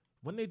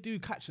when they do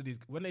capture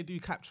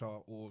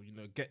or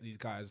get these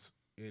guys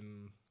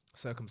in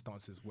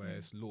circumstances where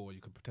it's law,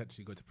 you could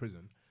potentially go to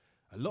prison.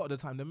 A lot of the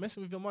time they're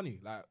messing with your money.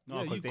 Like, No,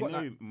 yeah, because you've they got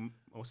know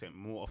like,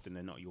 more often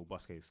than not your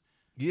boss case.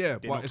 yeah, they're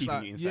but not it's keeping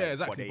like, it inside, yeah, but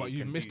exactly. they But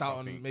you've can missed do out on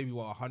something. maybe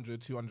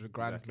 100, 200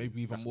 grand, Exactly.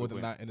 maybe even That's a more good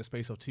than point. that in the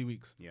space of 2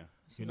 weeks. Yeah,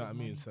 You know what I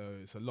mean? So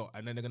it's a lot,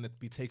 and then they're gonna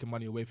be taking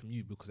money away from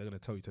you because they're gonna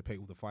tell you to pay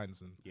all the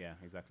fines and yeah,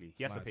 exactly.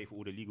 He has to mad. pay for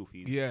all the legal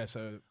fees yeah.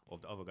 So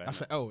of the other guy. that's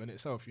innit? an L in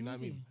itself. You know what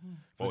I mean?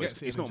 Well, Forget it's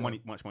sitting in not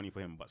jail. much money for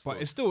him, but But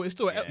it's still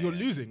Yeah, you're yeah.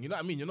 losing. You know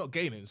what I mean? You're not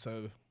gaining.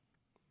 So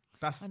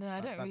That's I don't know.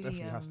 I that don't really.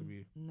 definitely has to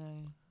be. No.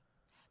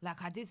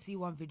 Like I did see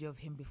one video of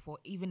him before,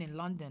 even in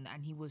London,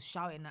 and he was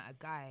shouting at a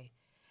guy.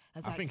 I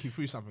think he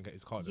threw something at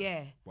his car. Though.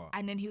 Yeah, But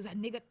and then he was like,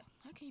 "Nigga,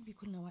 how can you be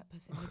calling a white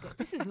person nigga?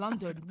 This is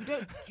London. We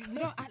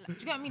don't act like." Do you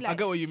get what I mean? Like, I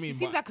get what you mean. He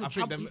seems but like a I think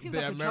trouble. He seems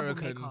like a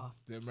troublemaker.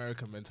 The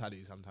American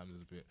mentality sometimes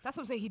is a bit. That's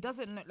what I'm saying. He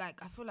doesn't look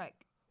like. I feel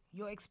like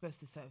you're exposed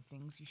to certain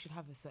things. You should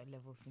have a certain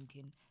level of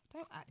thinking.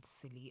 Don't act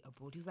silly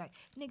abroad. He was like,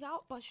 "Nigga,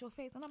 I'll bust your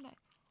face," and I'm like.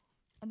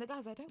 And the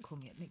guy's like, "Don't call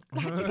me a nigga."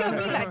 Like, you get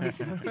me? Like, this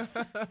is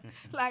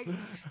like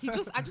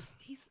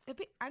he's a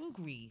bit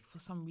angry for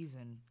some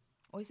reason.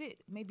 Or is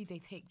it maybe they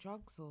take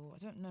drugs or I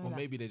don't know. Or like,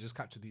 maybe they just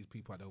capture these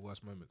people at their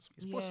worst moments.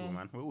 It's possible, Yeah.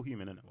 man. We're all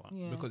human, innit? What?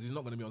 yeah. Because he's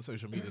not going to be on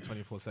social media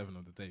 24/7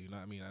 of the day. You know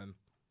what I mean? And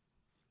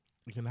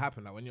it can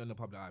happen. Like when you're in the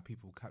public eye,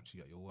 people capture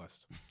you at your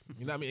worst.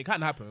 You know what I mean? It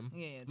can happen.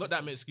 Yeah, Not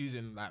that I'm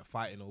excusing like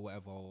fighting or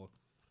whatever or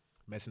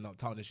messing up,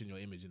 tarnishing your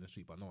image in the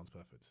street, but no one's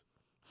perfect.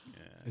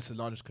 Yeah. If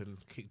Solange can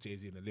kick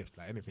Jay-Z in the lift,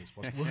 like anything's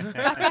possible.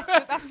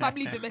 That's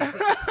family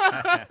domestics.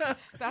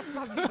 That's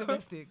family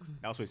domestics.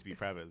 That was supposed to be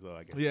private as well,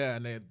 I guess. Yeah,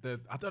 and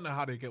I don't know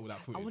how they get with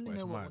that I footage, want but to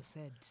it's know what mad. was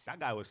said. That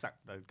guy was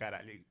sacked. The guy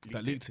that leaked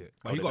That leaked it.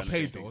 But Oh, he they got done the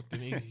paid same though. thing.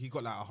 Didn't he? He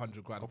got like $100,000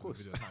 Of for the course.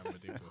 video. Something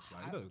ridiculous.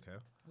 Like, he doesn't care.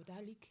 Would I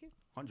leak him?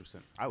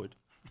 100%. I would.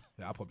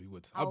 Yeah, I probably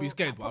would. I'd be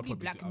scared, but I'd probably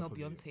probably blackmail I'd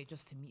probably do it. Beyonce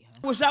just to meet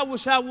her.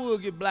 Wish I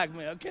would get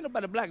blackmailed. Can't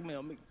nobody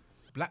blackmail me.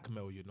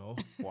 Blackmail, you know.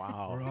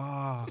 Wow.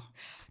 Rah.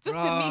 Just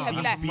to meet her,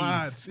 be like,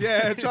 Mad.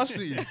 Yeah, trust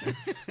me.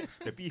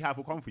 The beehive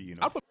will come for you, you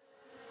know?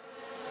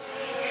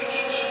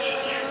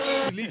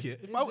 Leak it.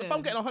 If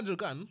I'm getting 100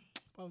 grand,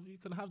 well, you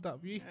can have that.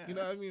 You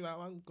know what I mean? Like,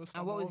 man, go and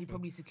start what my was he? own thing.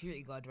 Probably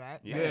security guard, right?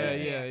 Yeah.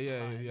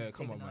 Yeah. He's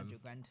Come on, taking man.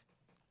 100 grand.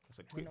 That's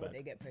a I quick know what they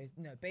bag. get paid.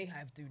 No,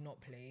 Bayhive do not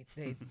play.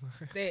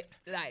 They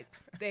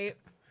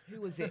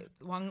who was it?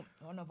 One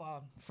of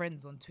our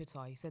friends on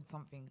Twitter, he said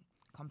something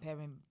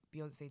comparing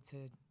Beyonce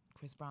to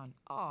Chris Brown.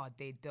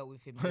 They dealt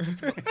with him.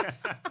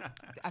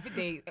 I think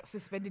they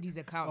suspended his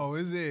account. Oh,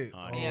 is it?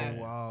 Oh, Oh, yeah.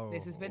 wow. They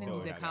suspended Oh,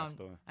 his that account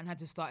story. and had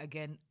to start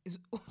again. It's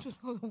just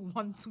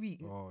one tweet.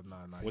 Oh,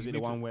 nah. Was You it the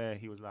need to- one where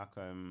he was like,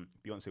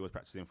 Beyonce was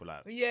practicing for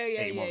like Yeah,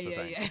 8 months or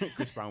something? yeah.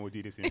 Chris Brown would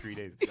do this in 3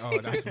 days. Oh,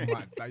 that's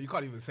mad. Like, you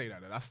can't even say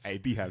that. That's Hey,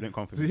 beehive, don't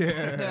come for me.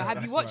 yeah. So have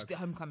you that's watched mad. it,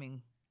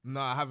 Homecoming? No,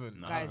 I haven't.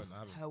 No. I Guys,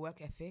 haven't. her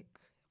work ethic,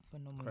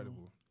 phenomenal.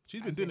 Incredible.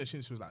 She's been doing it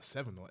since she was like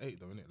 7 or 8,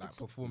 though, isn't it? Like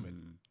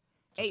performing.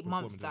 Just 8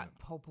 months performing,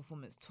 that whole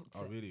performance took to,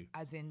 Oh, really?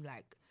 as in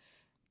like,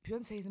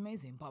 Beyonce is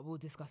amazing, but we'll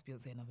discuss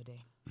Beyonce another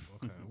day.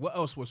 Okay. What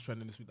else was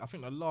trending this week? I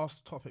think the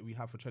last topic we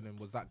had for trending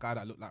was that guy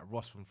that looked like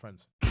Ross from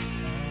Friends.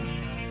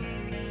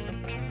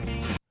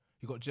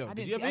 He got jailed.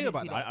 Did you ever hear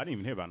about that? I didn't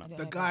even hear about that.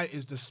 The guy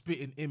is the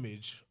spitting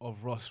image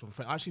of Ross from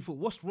Friends. I actually thought,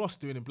 what's Ross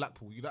doing in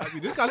Blackpool? You know what I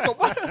mean? This guy's got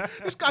money.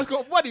 This guy's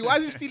got money. Why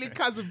is he stealing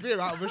cans of beer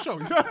out of a shop?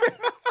 You know what I mean?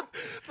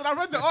 Then I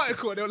read the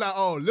article and they were like,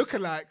 oh,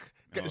 looking like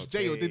gets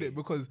jailed, did it?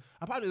 Because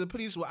apparently the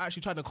police were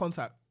actually trying to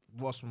contact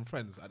Ross from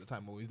Friends at the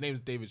time. Well, his name's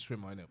David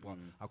Schwimmer, innit? But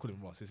I call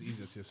him Ross. It's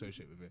easier to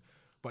associate with it.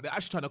 But they're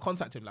actually trying to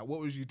contact him, like, what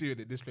was you doing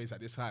at this place at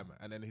this time?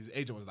 And then his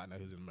agent was like, no,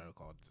 he's in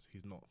America.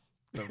 He's not.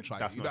 Don't try it.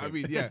 That's You know not what I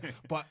him. mean? Yeah.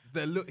 But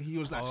the look, he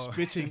was like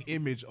spitting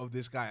image of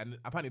this guy. And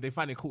apparently they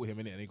finally caught him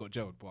in it and he got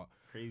jailed. But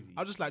Crazy.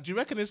 I was just like, do you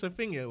reckon it's a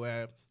thing here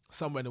where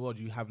somewhere in the world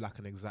you have like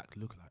an exact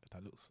look like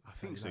that looks? I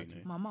think so, like you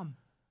you? know. My mum.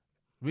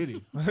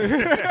 Really? No.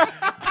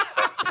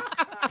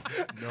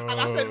 And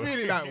I said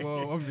really like,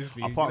 well,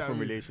 obviously. you know Apart what from I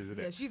mean? relations,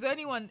 isn't Yeah, it? she's the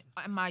only one.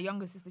 And my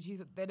younger sister,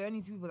 they're the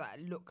only two people that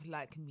look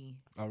like me.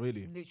 Oh,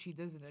 really? Literally,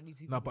 those are the only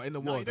two. No, people. but in the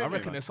No, you world, I don't know,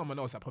 reckon man. there's someone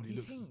else that probably You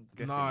looks.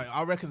 think? No,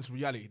 I reckon it's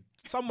reality.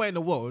 Somewhere in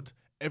the world,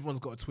 everyone's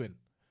got a twin.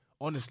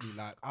 Honestly,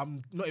 like,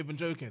 I'm not even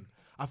joking.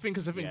 I think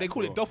it's a thing. Yeah, they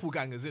call it bro.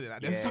 doppelgangers, isn't it?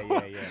 Like, there's Yeah,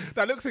 someone yeah.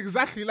 that looks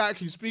exactly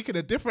like you, speaking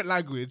a different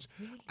language,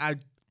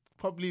 and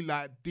probably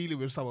like dealing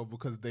with someone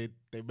because they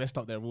messed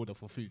up their order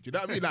for food. You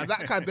know what I mean? Like that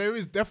kind. There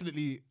is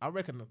definitely. I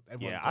reckon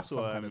everyone. Yeah, I got some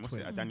saw kind of what's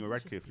twin. it, Daniel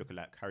Radcliffe looking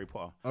like Harry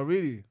Potter. Oh,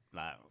 really?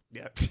 Like,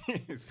 yeah.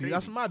 It's See,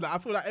 that's crazy. mad. Like, I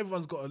feel like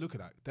everyone's got to look at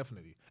that.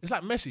 Definitely. It's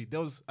like Messi. There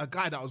was a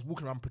guy that was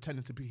walking around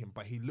pretending to be him,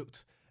 but he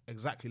looked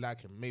exactly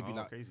like him. Maybe Oh,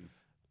 like crazy.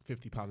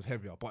 50 pounds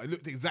heavier, but it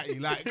looked exactly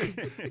like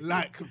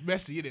like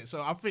Messi in it.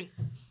 So I think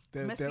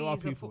there Messi are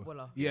is a people.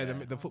 footballer. Yeah, Yeah.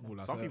 the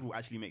footballer. Some so people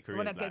actually make The careers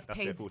one that like gets that's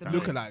their paid full the time.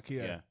 most. look alike.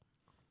 Yeah.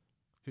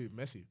 Who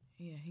Messi?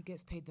 Yeah, he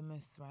gets paid the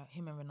most, right?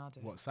 Him and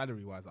Ronaldo. What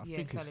salary wise? I Yeah,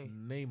 think salary. it's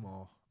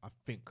Neymar. I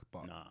think,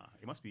 but. Nah,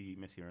 it must be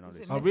Messi or Is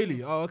Ronaldo. it Oh Messi?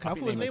 really? Oh okay. I I thought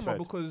it was think Neymar's Neymar third.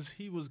 because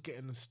he was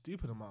getting a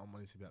stupid amount of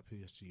money to be at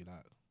PSG,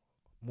 like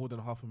more than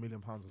 £500,000 or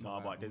something. No,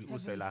 like but that a there's week.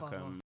 also like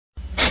Heavenly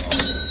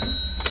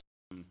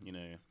you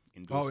know, endorsements. Oh,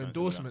 and all that.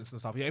 endorsements and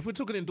stuff. Yeah, if we're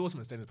talking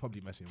endorsements, then it's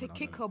probably Messi. and To Ronaldo.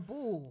 kick a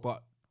ball.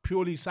 But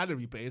purely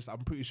salary based, I'm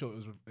pretty sure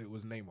it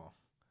was Neymar.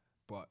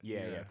 But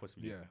Yeah,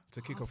 possibly. Yeah,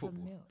 to kick a Half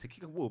football. mil. To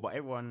kick a ball, but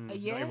everyone, A not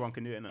year? everyone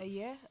can do it. A Innit?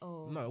 year?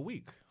 Or No, a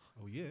week.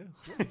 Oh yeah.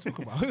 What are you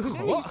talking about? Maybe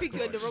you What? think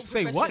you're in the wrong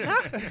Say what?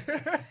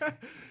 profession.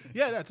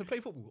 Yeah, to play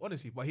football,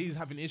 honestly. But he's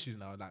having issues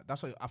now. Like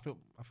that's why I feel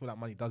like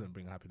money doesn't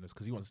bring happiness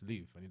because he wants to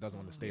leave and he doesn't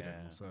want to stay there Yeah.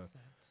 anymore. So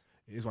Sad.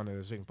 it is one of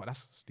those things. But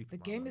that's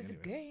stupid. The amount of game money is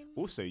the anyway. game.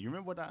 Also, you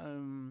remember that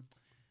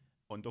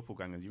on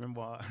Doppelgangers. You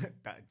remember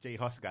that Jay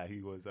Huss guy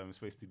who was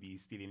supposed to be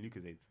stealing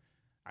Lucozades?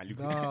 And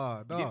Lucas, Nah,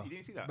 you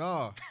didn't see that?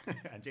 Nah.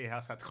 And Jay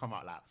Huss had to come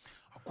out like,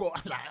 I've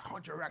got like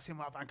 100 racks in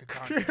my bank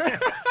account.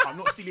 I'm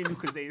not stealing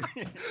Lucozades.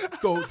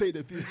 Don't take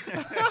the thing.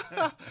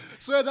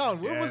 Swear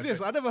down. When was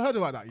this? I never heard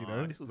about that, you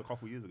know. This was a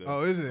couple years ago.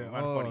 Oh, is it?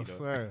 Man, Oh, funny though.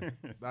 swear.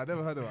 I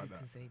never heard about that.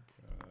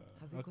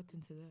 Has it got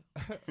into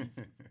that?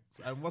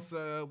 And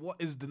what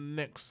is the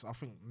next, I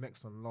think,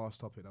 next and last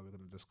topic that we're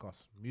going to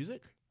discuss?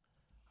 Music?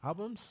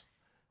 Albums?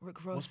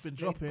 Rick Ross, What's been Blake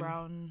dropping?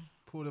 Brown.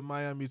 Paul in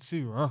Miami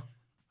too, huh?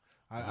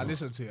 I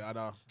listened to it and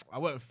I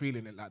wasn't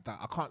feeling it like that.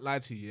 I can't lie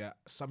to you. Yeah,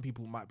 some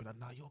people might be like,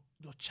 "Nah,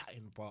 you're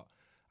chatting," but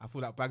I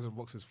feel like Bags and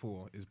Boxes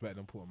 4 is better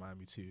than Paul in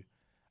Miami too.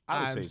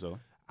 I would say so.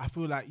 I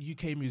feel like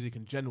UK music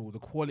in general, the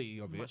quality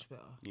of Much it,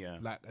 better. Yeah.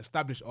 like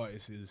established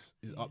artists is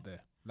up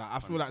there. Like I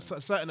feel like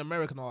certain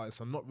American artists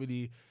are not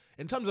really,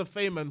 in terms of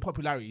fame and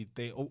popularity,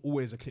 they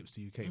always eclipse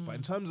the UK. But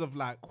in terms of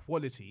like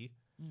quality,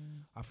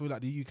 I feel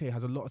like the UK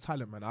has a lot of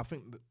talent, man. I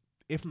think that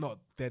if not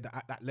they're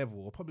at that level,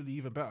 or probably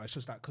even better. It's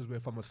just that because we're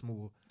from a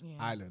small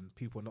island,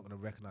 people are not going to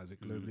recognize it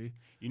globally.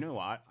 You know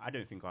what? I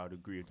don't think I would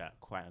agree with that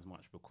quite as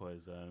much because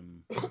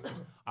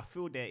I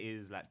feel there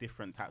is like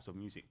different types of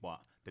music, but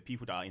the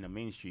people that are in the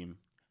mainstream,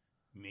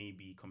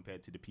 maybe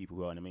compared to the people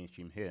who are in the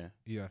mainstream here,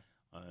 Yeah.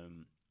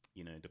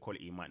 you know, the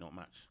quality might not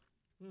match.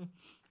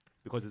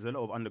 Because there's a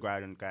lot of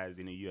underground guys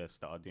in the US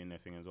that are doing their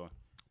thing as well.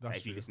 That's Like,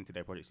 if you true. listen to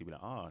their projects, you'll be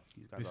like,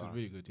 these guys This is are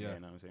really good, yeah. You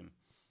know what I'm saying?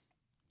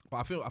 But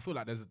I feel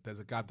like there's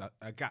a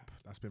gap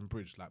that's been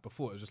bridged. Like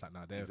before, it was just like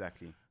they're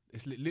Exactly.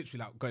 it's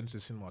literally like going to the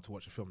cinema to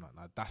watch a film.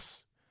 Like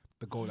that's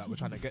the goal that we're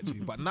trying to get to.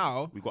 But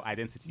now, We've got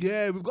identity.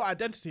 yeah, we've got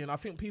identity, and I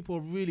think people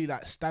are really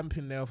like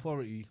stamping their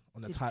authority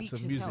on the Did types of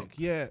features music. help?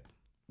 Yeah,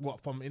 what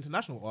from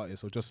international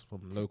artists or just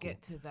from To local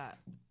get to that.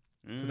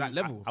 to that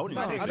level? I wouldn't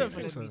No, say I so. don't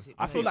think so. Music,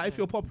 I feel yeah. like if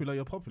you're popular,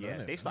 you're popular. Yeah,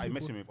 innit? they started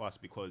People- messing with us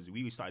because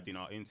we started doing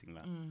our own thing.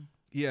 Like,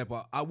 Yeah,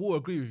 but I will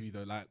agree with you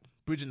though. Like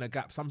bridging the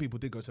gap, some people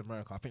did go to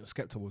America. I think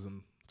Skepta was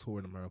on tour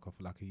in America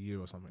for like a year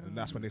or something, and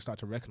that's when they start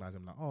to recognize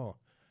him. Like, oh,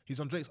 he's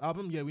on Drake's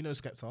album. Yeah, we know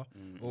Skepta.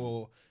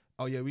 Or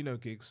oh yeah, we know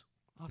Gigs.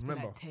 After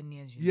Remember? like 10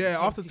 years. you know, Yeah,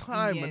 10, after 15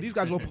 time, years and these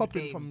guys were in the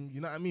popping game. from, you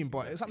know what I mean.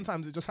 But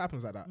sometimes it just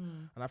happens like that,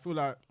 and I feel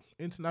like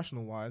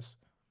international wise,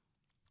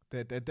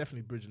 they're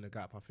definitely bridging the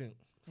gap. I think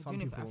They're some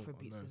doing it for people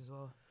Afrobeats know. as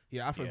well.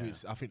 Yeah,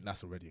 Afrobeats. I think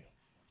that's already.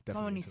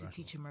 Someone definitely needs to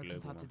international. teach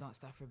Americans how Global to dance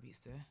to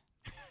Afrobeats though.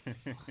 Yeah,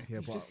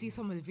 You but just see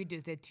some of the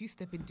videos, they're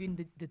two-stepping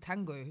doing the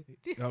tango.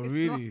 This oh, is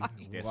really? not-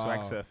 they're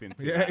Wow. swag surfing.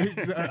 To Yeah,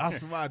 that.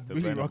 that's mad. The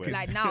Really burner rocking. boy.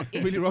 Like now,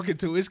 Really rocking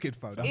to Wizkid,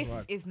 fam. That's if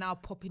mad. is now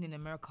popping in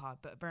America,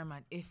 but bear in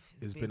mind, if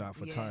It's been out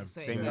for time.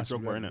 So Same it's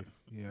with like, Drogba, innit?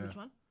 Yeah. which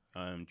one?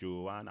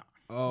 Joanna.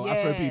 Oh,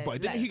 Yeah, Afrobeat. But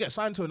didn't like- he get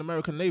signed to an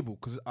American label?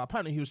 Because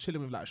apparently he was chilling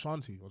with like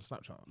Shanti on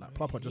Snapchat. Like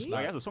proper just No,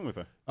 he like. has a song with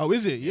her. Oh,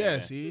 is it? Yeah, Yeah.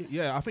 see?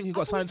 Yeah, I think he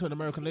got signed to an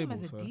American label.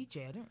 As a So.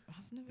 DJ, I've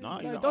never. No, really-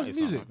 he's Yeah, an he does artist,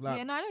 music. aren't Like,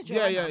 yeah, no, I know yeah,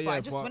 Joanna, yeah, but yeah.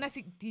 I just but when I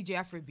see DJ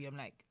Afrobeat, I'm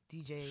like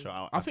DJ. Shout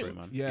out I think, Afro,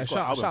 man. yeah, He's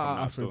got an shout album out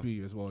coming out still.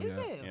 Afrobeat as well. Is Yeah,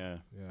 it? Yeah,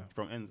 yeah.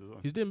 from Ends as well.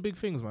 He's doing big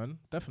things, man.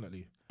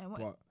 Definitely. And what?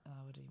 What?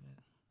 What do you mean?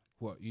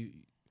 What you?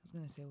 I was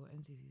gonna say what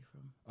ends is he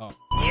from? Oh,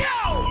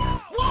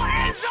 What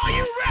ends are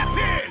you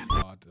rapping?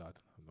 oh I have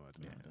no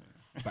idea.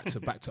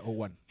 Back to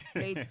 01.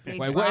 Blade Wait,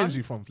 Brown. what ends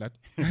you from, Fled?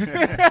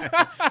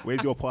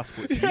 Where's your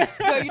passport?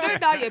 No, you know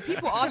now, yeah.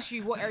 People ask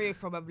you what area you're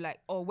from. I'm like,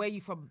 oh, where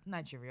you from?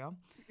 Nigeria.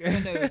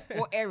 No,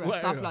 what area?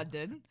 What South area?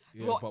 London.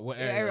 Yeah, but what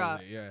area?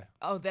 Is it? Yeah.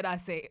 Oh, then I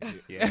say.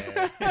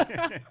 yeah.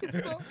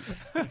 So,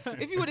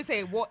 if you were to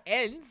say what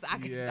ends, I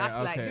could. Yeah, that's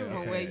like okay, different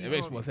okay. where you It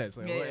makes from. more sense.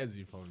 Like, Yeah. What ends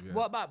you from? Yeah.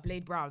 What about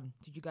Blade Brown?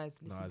 Did you guys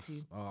listen Nice. to?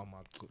 Oh my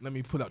god. Let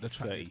me pull up the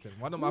track 30. list then.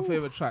 One of my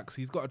favorite tracks.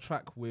 He's got a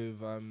track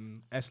with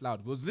S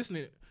Loud. We was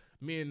listening.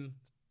 Me and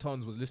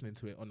Tons was listening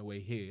to it on the way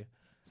here,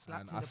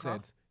 Slapped and in I the car?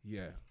 said,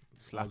 yeah,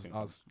 Slapping.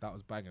 that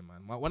was banging,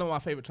 man. One of my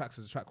favorite tracks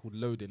is a track called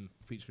Loading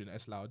featuring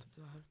S Loud.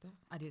 Do I have that?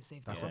 I didn't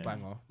save That's that. a Yeah.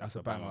 banger. That's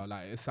a banger.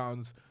 Like it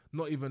sounds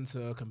not even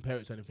to compare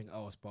it to anything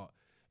else, but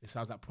it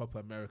sounds like proper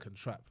American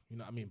trap. You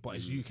know what I mean? But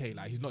it's UK.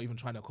 Like he's not even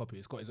trying to copy.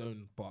 It's got his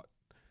own, but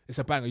it's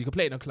a banger. You can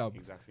play it in a club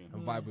Exactly.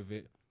 and vibe with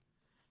it.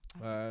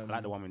 I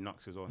like the one with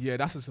Knox as well. Yeah,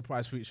 that's a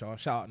surprise feature.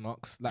 Shout out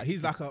Knox. Like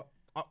he's like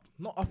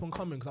not up and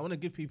coming because I want to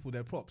give people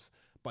their props,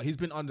 but he's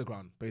been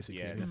underground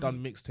basically. Yeah. He's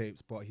done mixtapes,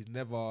 but he's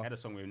never. He had a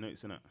song with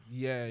Notes in it.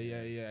 Yeah,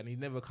 and he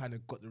never kind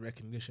of got the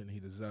recognition he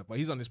deserved. But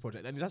he's on this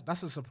project, and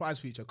that's a surprise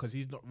feature because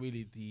he's not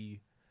really the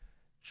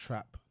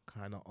trap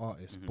kind of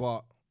artist,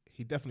 but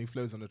he definitely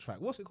flows on the track.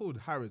 What's it called?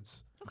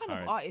 Harrods. What kind of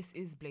Alright. artist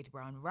is Blade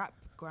Brown? Rap,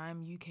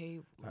 grime,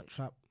 UK. Like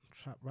what?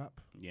 trap rap.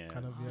 Yeah.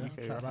 Kind of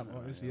UK trap rap rap,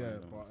 artist. yeah, Yeah, yeah.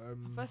 but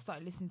I first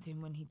started listening to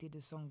him when he did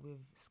a song with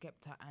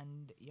Skepta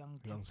and Young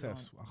Young Teflon.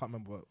 Tefs. I can't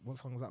remember what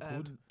song was that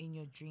called. In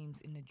your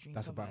dreams, in the dreams.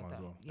 That's a something banger like as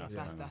that. well. Yeah,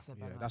 that's a Yeah,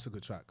 banger. that's a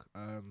good track.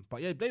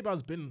 But yeah, Blade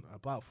Brown's been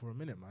about for a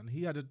minute, man.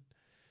 He had a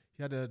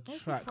Where's he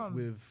track from?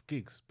 with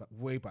Gigs, but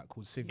way back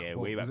called Sink Yeah, a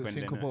Boat. way back Was it when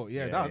Sink then, a Boat?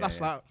 Yeah, yeah, that's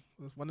yeah. like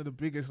that's one of the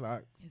biggest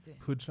like Is it?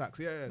 hood tracks.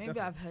 Yeah, Maybe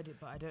definitely. I've heard it,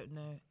 but I don't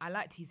know. I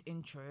liked his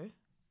intro.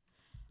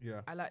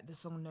 Yeah, I like the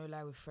song No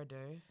Lie with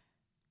Fredo.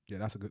 yeah,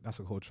 that's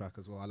a whole track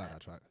as well. I like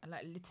that track. I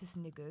like Littlest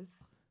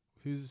Niggas.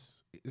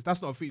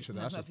 That's not a feature.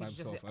 No, That's it's just not by a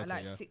feature, himself. I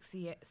like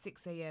Okay,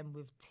 6 a.m.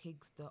 with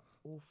Tiggs the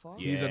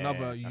author. Yeah. He's another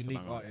that's a unique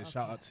banger. artist.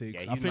 Shout out to Yeah,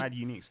 Tiggs. he's mad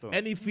unique still.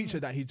 Any feature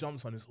that he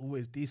jumps on is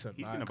always decent.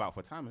 He's like, been about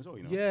for time as well,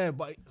 you know. yeah,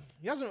 but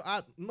he hasn't.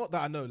 Not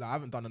that I know. Like, I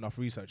haven't done enough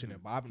research in it,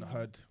 but I haven't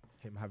heard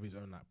him have his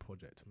own like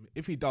project.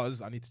 If he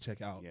does, I need to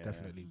check it out Yeah.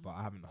 definitely. But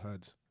I haven't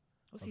heard.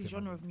 What's his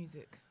genre of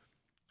music?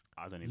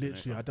 I don't even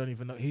Literally, know. I don't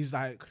even know. He's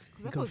like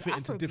he I can thought fit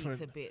into Afrobeats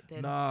different. a bit.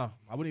 Then. Nah,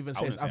 I wouldn't even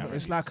say it's wouldn't say Afro.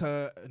 It's Afrobeats. like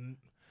a.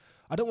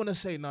 I don't want to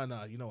say no.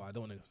 You know what? I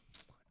don't want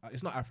to.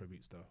 It's not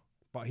Afrobeats though,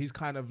 but he's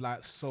kind of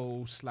like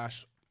soul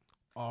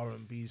 /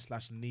 R&B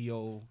 /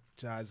 neo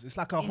jazz. It's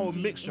like a whole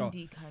Indie- mixture.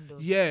 Indie kind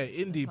of. Yeah, s-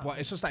 indie, but something.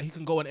 it's just like he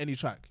can go on any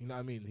track. You know what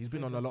I mean? He's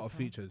been very on a lot of versatile.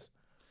 features.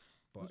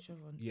 But Which other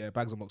one? yeah,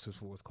 Bags and Boxes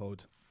for was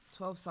cold.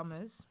 12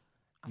 Summers.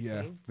 I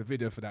Yeah, saved. the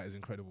video for that is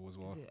incredible as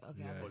well. Is it?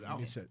 Okay, I yeah, haven't you seen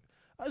need it. to check.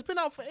 It's been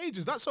out for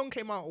ages. That song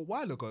came out a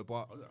while ago,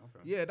 but Oh, okay.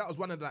 yeah, that was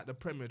one of the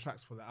premier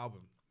tracks for the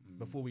album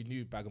before we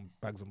knew Bags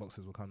and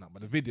Boxes were coming out.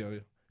 But the video,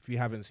 if you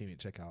haven't seen it,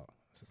 check out.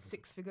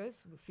 6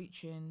 Figures with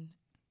featuring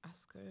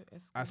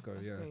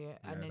Asko, yeah. Yeah,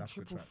 And then that's a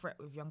good Triple track. Threat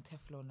with Young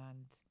Teflon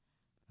and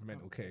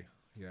Mental K.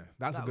 Yeah,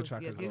 that's a that good was-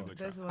 track yeah, as those- well.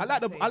 those are I ones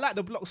like I I like saved.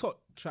 the Blocks Hot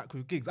track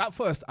with Gigs. At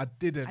first, I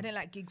didn't. I didn't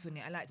like Gigs on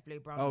it. I liked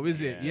Blade Brown. Oh, on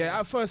is it. it? Yeah.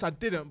 At first, I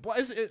didn't, but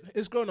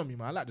it's grown on me,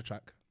 man. I like the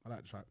track.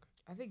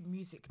 I think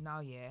music now,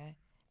 yeah,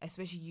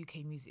 especially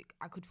UK music,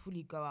 I could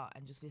fully go out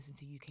and just listen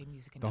to UK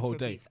music and The whole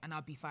day. Afrobeats and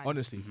I'll be fine.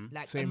 Honestly,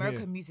 Like same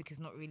American here. music is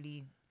not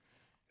really.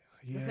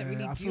 Yeah, doesn't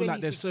really I do feel like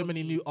there's anything so for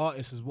many me. new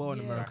artists as well in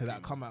Yeah. America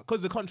that come out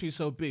because the country is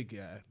so big.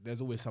 Yeah, there's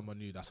always someone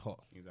new that's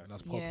hot, Exactly.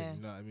 that's popping. Yeah.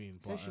 You know what I mean?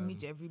 But, Social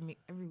media every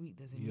week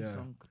there's a new Yeah,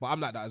 song. but I'm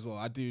like that as well.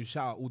 I do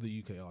shout out all the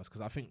UK artists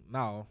because I think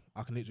now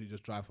I can literally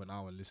just drive for an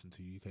hour and listen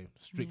to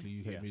strictly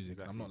UK Yeah, music.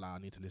 And I'm exactly. not like I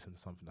need to listen to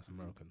something that's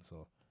American.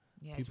 So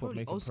Yeah, it's people are probably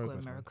making old school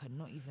progress, man. American,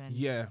 not even.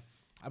 yeah,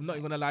 I'm not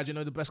even gonna lie. Do you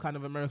know the best kind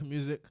of American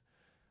music?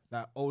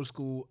 That old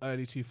school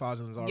early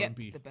 2000s Yep,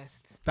 R&B. the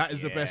best. That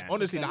is the best. Yeah.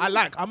 Honestly, The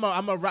like, best.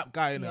 I'm a rap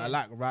guy and I Yeah.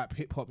 like rap,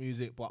 hip hop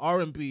music, but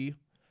R&B,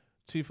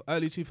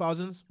 early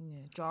 2000s, Yeah,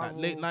 like Ja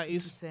late Rule,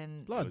 90s. 50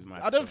 Cent, blood. was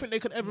mad I don't still. think they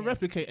could ever Yeah.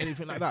 replicate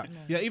anything like that. No,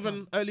 Yeah, you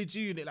even early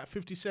G Unit, like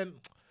 50 Cent.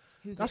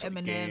 who's That's it? the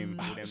Eminem. game.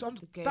 It's on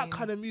The that Game.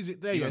 kind of music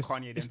there, Even yeah,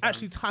 Kanye it's them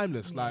actually times.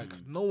 timeless.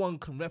 Like no one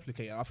can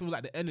replicate it. I feel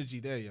like the energy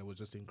there, yeah, was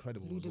just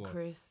incredible as well.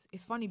 Ludacris.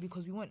 It's funny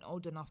because we weren't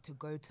old enough to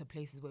go to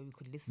places where we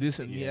could listen.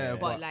 Listen, to it. yeah, but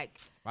but like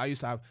I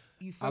used to have.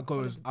 you I'll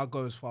go follow I'll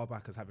go as far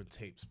back as having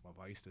tapes, but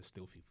I used to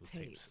steal people's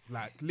tapes. Tapes.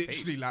 Like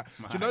literally, Tapes? like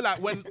do you know, like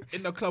when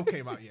In the Club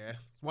came out, yeah,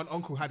 one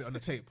uncle had it on the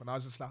tape, and I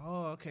was just like,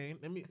 oh, okay,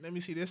 let me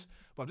see this.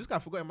 But this guy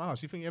forgot it in my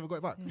house. You think he ever got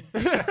it back?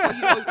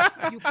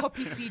 or you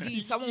copy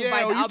CD. Someone will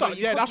buy or the you album. start,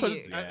 you yeah, that's copy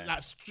when it. Yeah.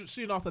 like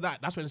soon after that,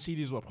 that's when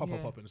CDs were proper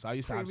Yeah. popping. So I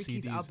used to Pretty have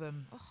Ricky's CDs.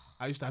 album. Oh,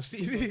 I used to have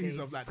CDs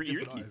of like Pretty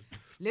different Ricky. artists.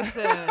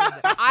 listen,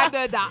 I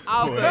know that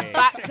album Boy.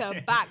 back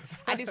to back,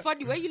 and it's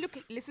funny when you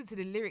listen to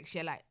the lyrics.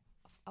 You're like,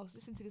 I was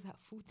listening to this at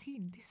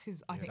 14. This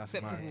is Yeah, that's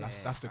unacceptable. mad.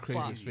 That's the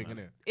craziest thing, isn't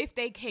it? If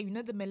they came, you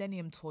know the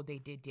Millennium Tour they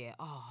did, yeah.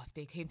 Oh, if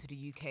they came to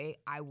the UK,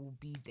 I will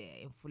be there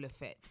in full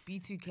effect.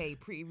 B2K,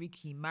 Pretty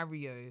Ricky,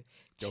 Mario,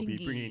 They'll be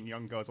Chingy. bringing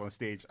young girls on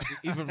stage.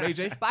 Even Ray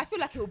J. But I feel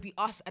like it will be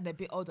us and a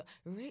bit older.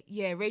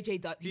 Ray J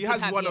does. He did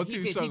has have- one yeah, or he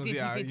two did, songs, he did,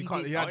 yeah. he did, You he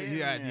can't, did. he had, Oh, he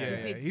yeah, had, yeah. yeah.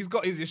 He did. He's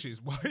got his issues,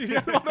 but he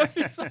had one or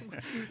two songs.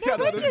 He had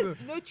one or Ray two.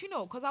 J's, no, do you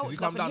know? Because I Has he was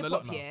come like down a hip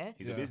lot hop, now? yeah.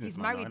 He's a Yeah. businessman. He's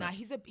married now.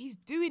 innit? He's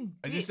doing.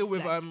 Is he bits, still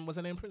with like, what's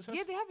her name, Princess?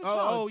 Yeah, they have a Oh,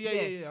 child. oh,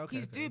 yeah. Okay,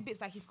 He's okay. doing bits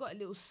like he's got a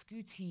little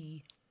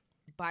scooty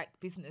bike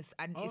business,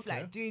 and it's Okay.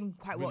 like doing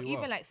quite Really well. well.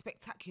 Even like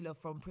Spectacular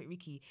from Pretty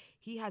Ricky,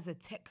 he has a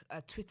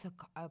Twitter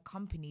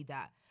company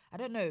that I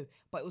don't know,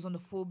 but it was on the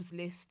Forbes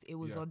list. It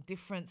was Yeah. on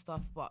different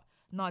stuff, but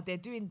no, they're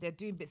doing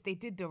bits. They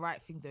did the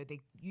right thing though.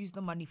 They used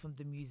the money from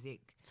the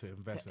music To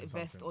invest in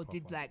invest something or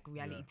did proper. like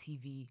reality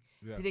TV.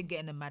 Yeah. Didn't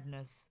get in the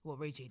madness. What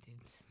Ray J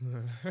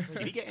did.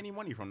 Did he get any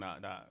money from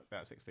that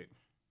sex tape?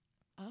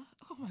 Huh?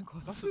 Oh my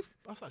god.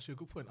 That's actually a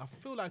good point. I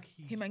feel like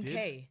he Him and did.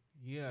 Kay.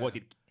 Yeah. What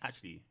did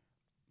actually?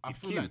 I did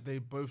feel Kim? like they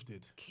both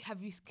did.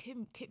 Have you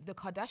Kim the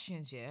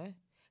Kardashians? Yeah,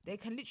 they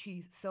can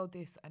literally sell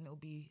this and it'll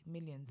be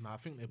millions. Nah, I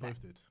think they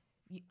both did.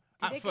 Did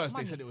At they get first, they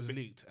money? said it was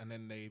leaked, and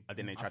then they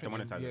then they I tried to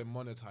think monetize Yeah, it.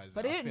 monetize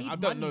But it. they I don't think. need I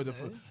don't money, know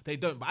though. They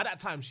don't. But at that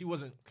time, she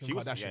wasn't Kim She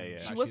was- Kardashian. yeah, yeah.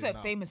 like She she wasn't is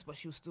now. famous, but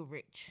she was still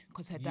rich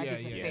because her dad Yeah,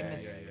 is a yeah,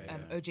 famous yeah,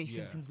 O.J. yeah.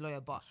 Simpson's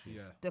lawyer. But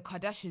Yeah, the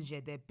Kardashians,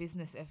 yeah, their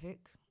business ethic,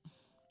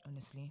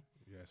 honestly,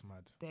 yeah, it's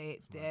mad.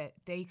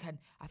 they can.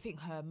 I think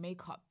her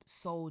makeup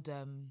sold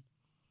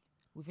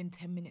within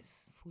 10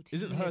 minutes, 14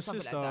 Isn't her minutes,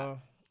 something sister like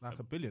that. like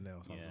a billionaire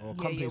or something? Yeah. Or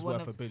Yeah, company's one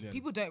worth of- a billion?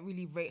 People don't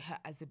really rate her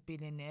as a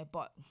billionaire,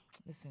 but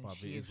listen, But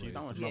she it is. is what it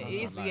done is. what The she Yeah, done. it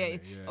numbers is. don't Yeah, lie,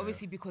 innit?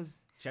 obviously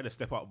because She had to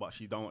step up, but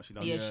she done what she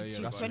done. yeah, Yeah, she's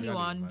that's what I'm 21.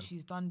 learning, man.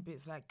 She's done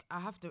bits like I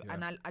have to, Yeah.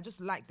 and I just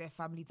like their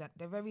family. That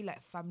they're very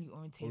like family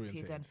orientated,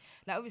 Orientated. and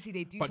like obviously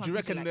they do. But do you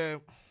something to, reckon like,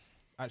 they're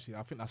actually?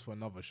 I think that's for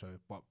another show.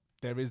 But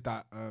there is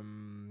that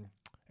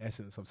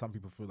essence of some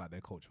people feel like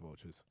they're culture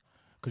vultures,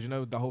 because you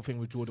know the whole thing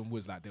with Jordan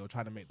Woods, like they were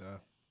trying to make the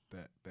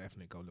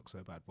ethnic girl look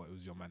so bad, but it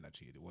was your man that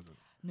cheated. It wasn't.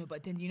 No,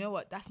 but then you know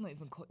what? That's not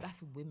even.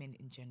 That's women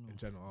in general. In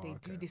general, they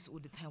okay. do this all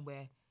the time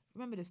where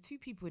remember, there's two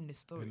people in the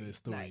story. In the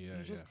story, like, yeah,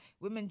 you just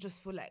women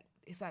just feel like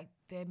it's like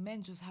their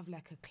men just have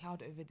like a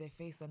cloud over their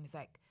face, and it's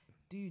like,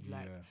 dude,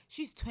 like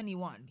she's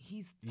 21,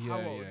 he's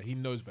how old? He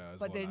knows better.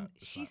 But then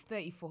she's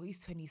 34, he's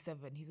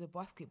 27. He's a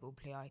basketball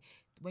player.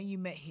 When you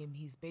met him,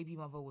 his baby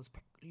mother was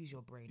lose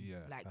your brain. Yeah,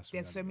 like that's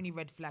there's so reality. many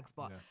red flags,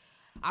 but.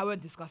 I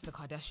won't discuss the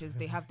Kardashians.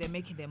 They're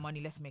making their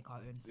money. Let's make our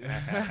own.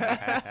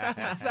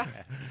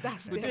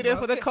 That's We them, did it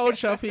for bro. the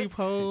culture,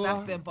 people.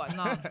 That's them, but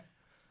no.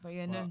 But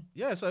yeah, no.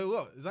 Yeah. So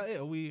what is that? It?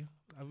 Have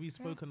we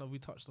spoken? Have we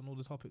touched on all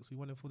the topics we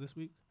wanted for this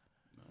week?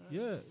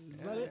 Yeah.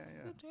 Is that it? It's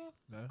good, yeah.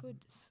 No? It's good.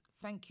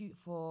 Thank you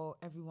for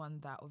everyone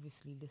that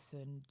obviously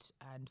listened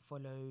and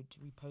followed,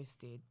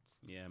 reposted.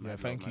 Yeah, Yeah,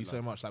 thank you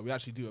so much. Like, we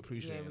actually do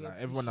appreciate it. we Like,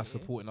 everyone that's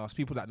appreciate it. supporting us,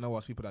 people that know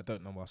us, people that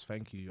don't know us,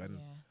 thank you. And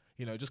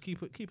Yeah. just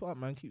keep it up,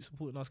 man. Keep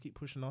supporting us, keep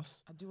pushing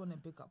us. I do want to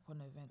big up on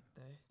an event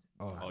though.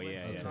 Oh, Oh went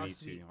yeah, to yeah. Me last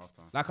too. week.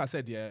 After. Like I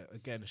said,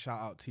 again, shout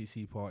out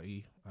TC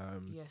Party.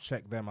 Yes.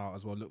 Check them out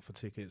as well. Look for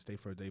tickets. They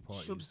throw day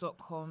parties.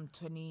 Shubs.com,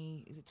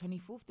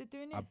 24th they're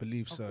doing it? I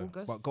believe of so.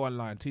 August? But go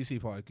online, TC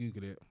Party,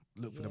 Google it.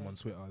 Look for them Yeah. on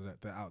Twitter.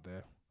 They're out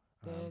there.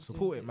 They're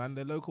Support doing it, man.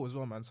 this. They're local as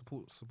well, man.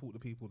 Support the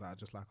people that are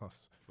just like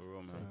us. For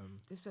real, man.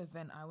 This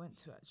event I went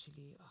to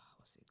actually,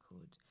 what's it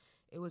called?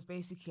 It was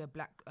basically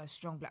a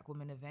strong black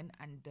woman event,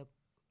 and the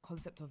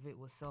concept of it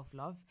was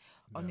self-love.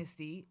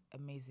 Honestly,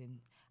 amazing.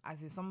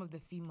 As in some of the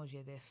females,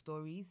 their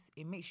stories,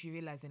 it makes you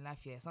realize in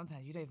life,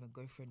 sometimes you don't even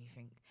go through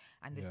anything.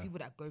 And there's people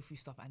that go through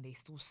stuff and they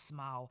still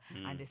smile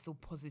and they're still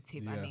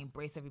positive and they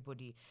embrace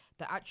everybody.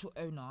 The actual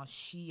owner,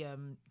 she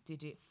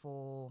did it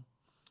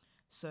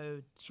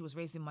so she was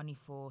raising money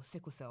for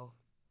sickle cell.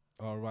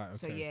 Oh, right. Okay.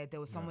 So there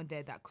was someone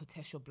there that could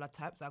test your blood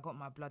type. So I got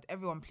my blood.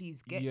 Everyone,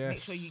 please make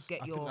sure you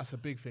get I your. think that's a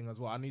big thing as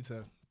well. I need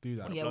to do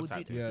that. Yeah, blood we'll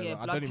type do. then? Yeah, I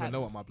blood don't even type.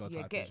 know what my blood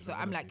type is, So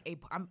like, I'm honestly.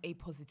 I'm A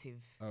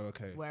positive. Oh,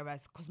 okay.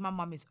 Whereas, because my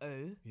mum is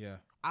O, Yeah.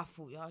 I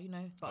thought,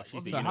 but She's the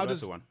obviously, So how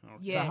does- universal one. Oh,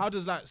 Yeah. So how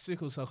does like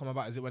sickle cell come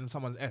about? Is it when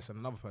someone's S and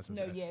another person's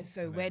no, S? yeah.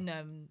 So And then-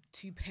 when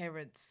two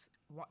parents,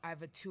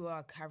 either two are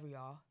a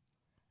carrier,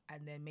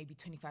 and then maybe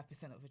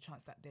 25% of a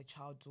chance that their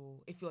child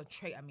will, if you're a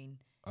trait, I mean.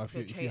 Oh, if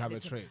you have a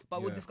trait,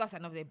 But we'll yeah. discuss that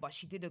another day. But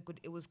she did a good.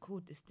 It was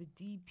called. It's the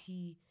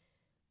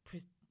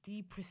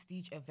D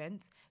Prestige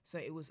events. So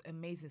it was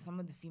amazing. Some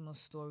of the female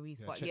stories.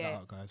 Yeah, but check that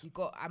out, guys. we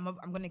got. I'm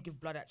gonna give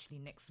blood actually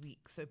next week.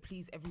 So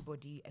please,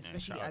 everybody, especially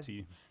shout out as to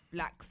you.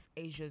 blacks,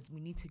 Asians, we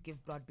need to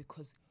give blood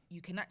because you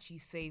can actually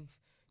save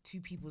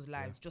two people's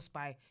lives just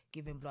by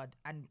giving blood.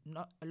 And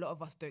not a lot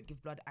of us don't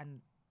give blood,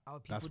 and our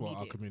people That's what need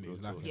our it. community is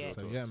Real like. talk.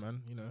 So Yeah. yeah,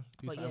 man. Do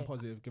But something yeah.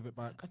 positive, give it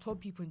back. I told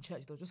people in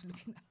church, they were just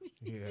looking at me.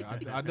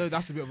 Yeah, I know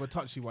that's a bit of a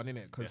touchy one,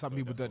 innit? Because some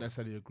people don't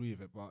necessarily agree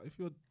with it. But if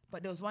you're,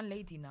 But there was one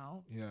lady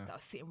now Yeah. that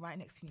was sitting right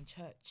next to me in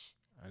church.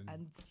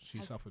 And she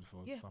has- suffered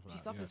for yeah, stuff like she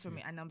that. suffers Yeah, from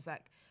it, and I was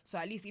like, so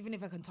at least even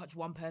if I can touch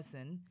one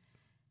person,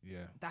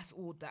 Yeah. that's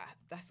all that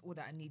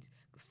I need.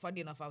 Because funny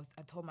enough, I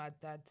told my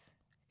dad,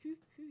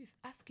 who is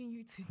asking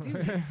you to do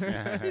it? So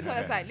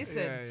I was like, listen,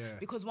 Yeah.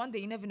 because one day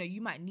you never know,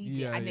 you might need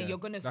Yeah, it, and then yeah. you're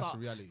gonna That's start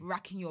the reality.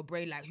 racking your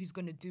brain like who's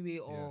gonna do it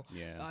or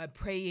Yeah.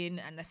 praying,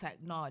 and it's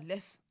like, nah,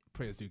 let's.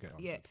 Prayers do get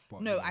answered. Yeah.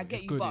 But, No, I get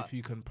it's you, good but if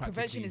you can prevention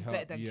practically is help.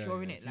 better than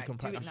curing it, You like, can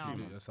do it practically now.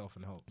 do it yourself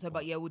and help. So,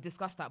 but yeah, we'll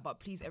discuss that. But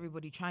please,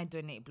 everybody, try and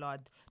donate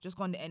blood. Just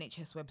go on the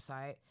NHS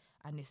website,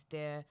 and it's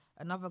there.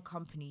 Another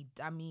company,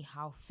 Dami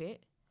How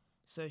Fit.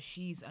 So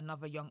she's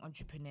another young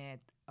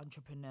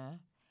entrepreneur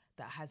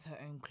that has her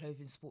own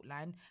clothing sport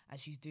line, and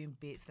she's doing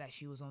bits like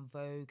she was on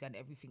Vogue and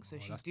everything. So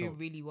she's that's doing dope.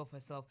 really well for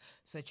herself.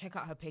 So check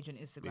out her page on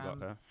Big up Instagram.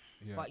 her.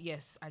 Yeah. But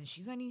yes, and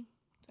she's only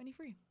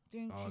 23.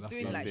 She's that's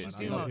doing lovely, like man. she's I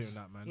doing love well. hearing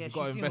that, man. Yeah, we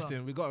got to she's doing invest well.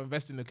 in. We got to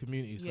invest in the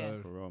community. Yeah. So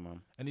For real,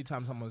 man.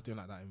 anytime someone's doing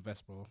like that,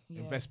 invest, bro.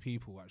 Yeah. Invest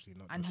people, actually,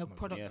 not And just her not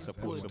product just is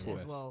support, good support.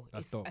 as well.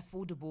 That's It's dope.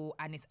 affordable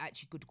and it's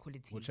actually good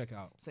quality. We'll check it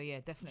out. So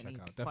yeah, definitely.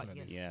 out, But definitely.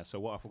 yes. Yeah, so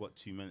what I forgot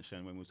to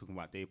mention when we were talking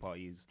about day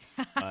parties,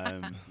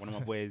 one of my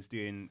boys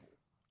doing,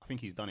 I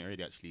think he's done it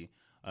already actually,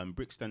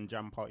 Brixton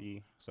Jam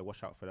Party, so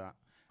watch out for that.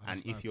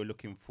 And if you're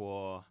looking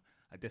for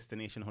a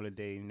destination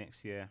holiday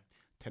next year,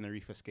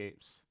 Tenerife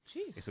Escapes,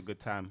 Jeez. it's a good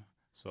time.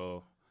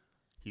 So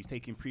he's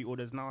taking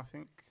pre-orders now, I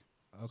think.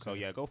 Okay. So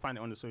yeah, go find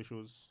it on the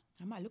socials.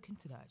 I might look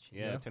into that actually.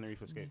 Yeah, Yeah.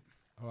 Tenerife Escape,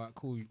 All right,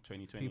 cool.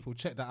 2020. People,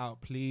 check that out,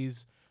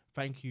 please.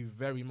 Thank you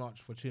very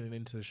much for tuning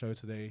into the show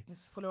today.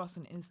 Yes, follow us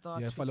on Insta.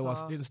 Yeah, Twitter. follow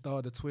us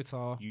Insta, the Twitter,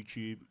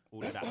 YouTube,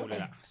 all of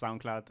that,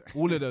 SoundCloud.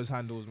 all of those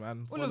handles,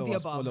 man. All of Follow the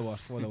us, above.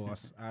 follow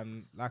us.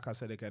 And like I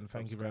said again,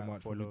 thank you very Subscribe,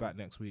 much. We'll be follow. back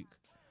next week.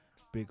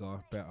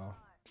 Bigger, better,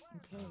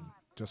 Okay.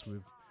 just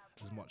with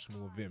as much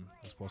more vim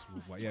as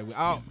possible. But yeah, we're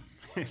out.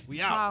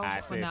 We out. Ciao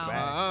I for say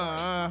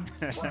now.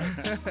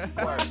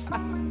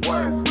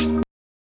 bye. Work.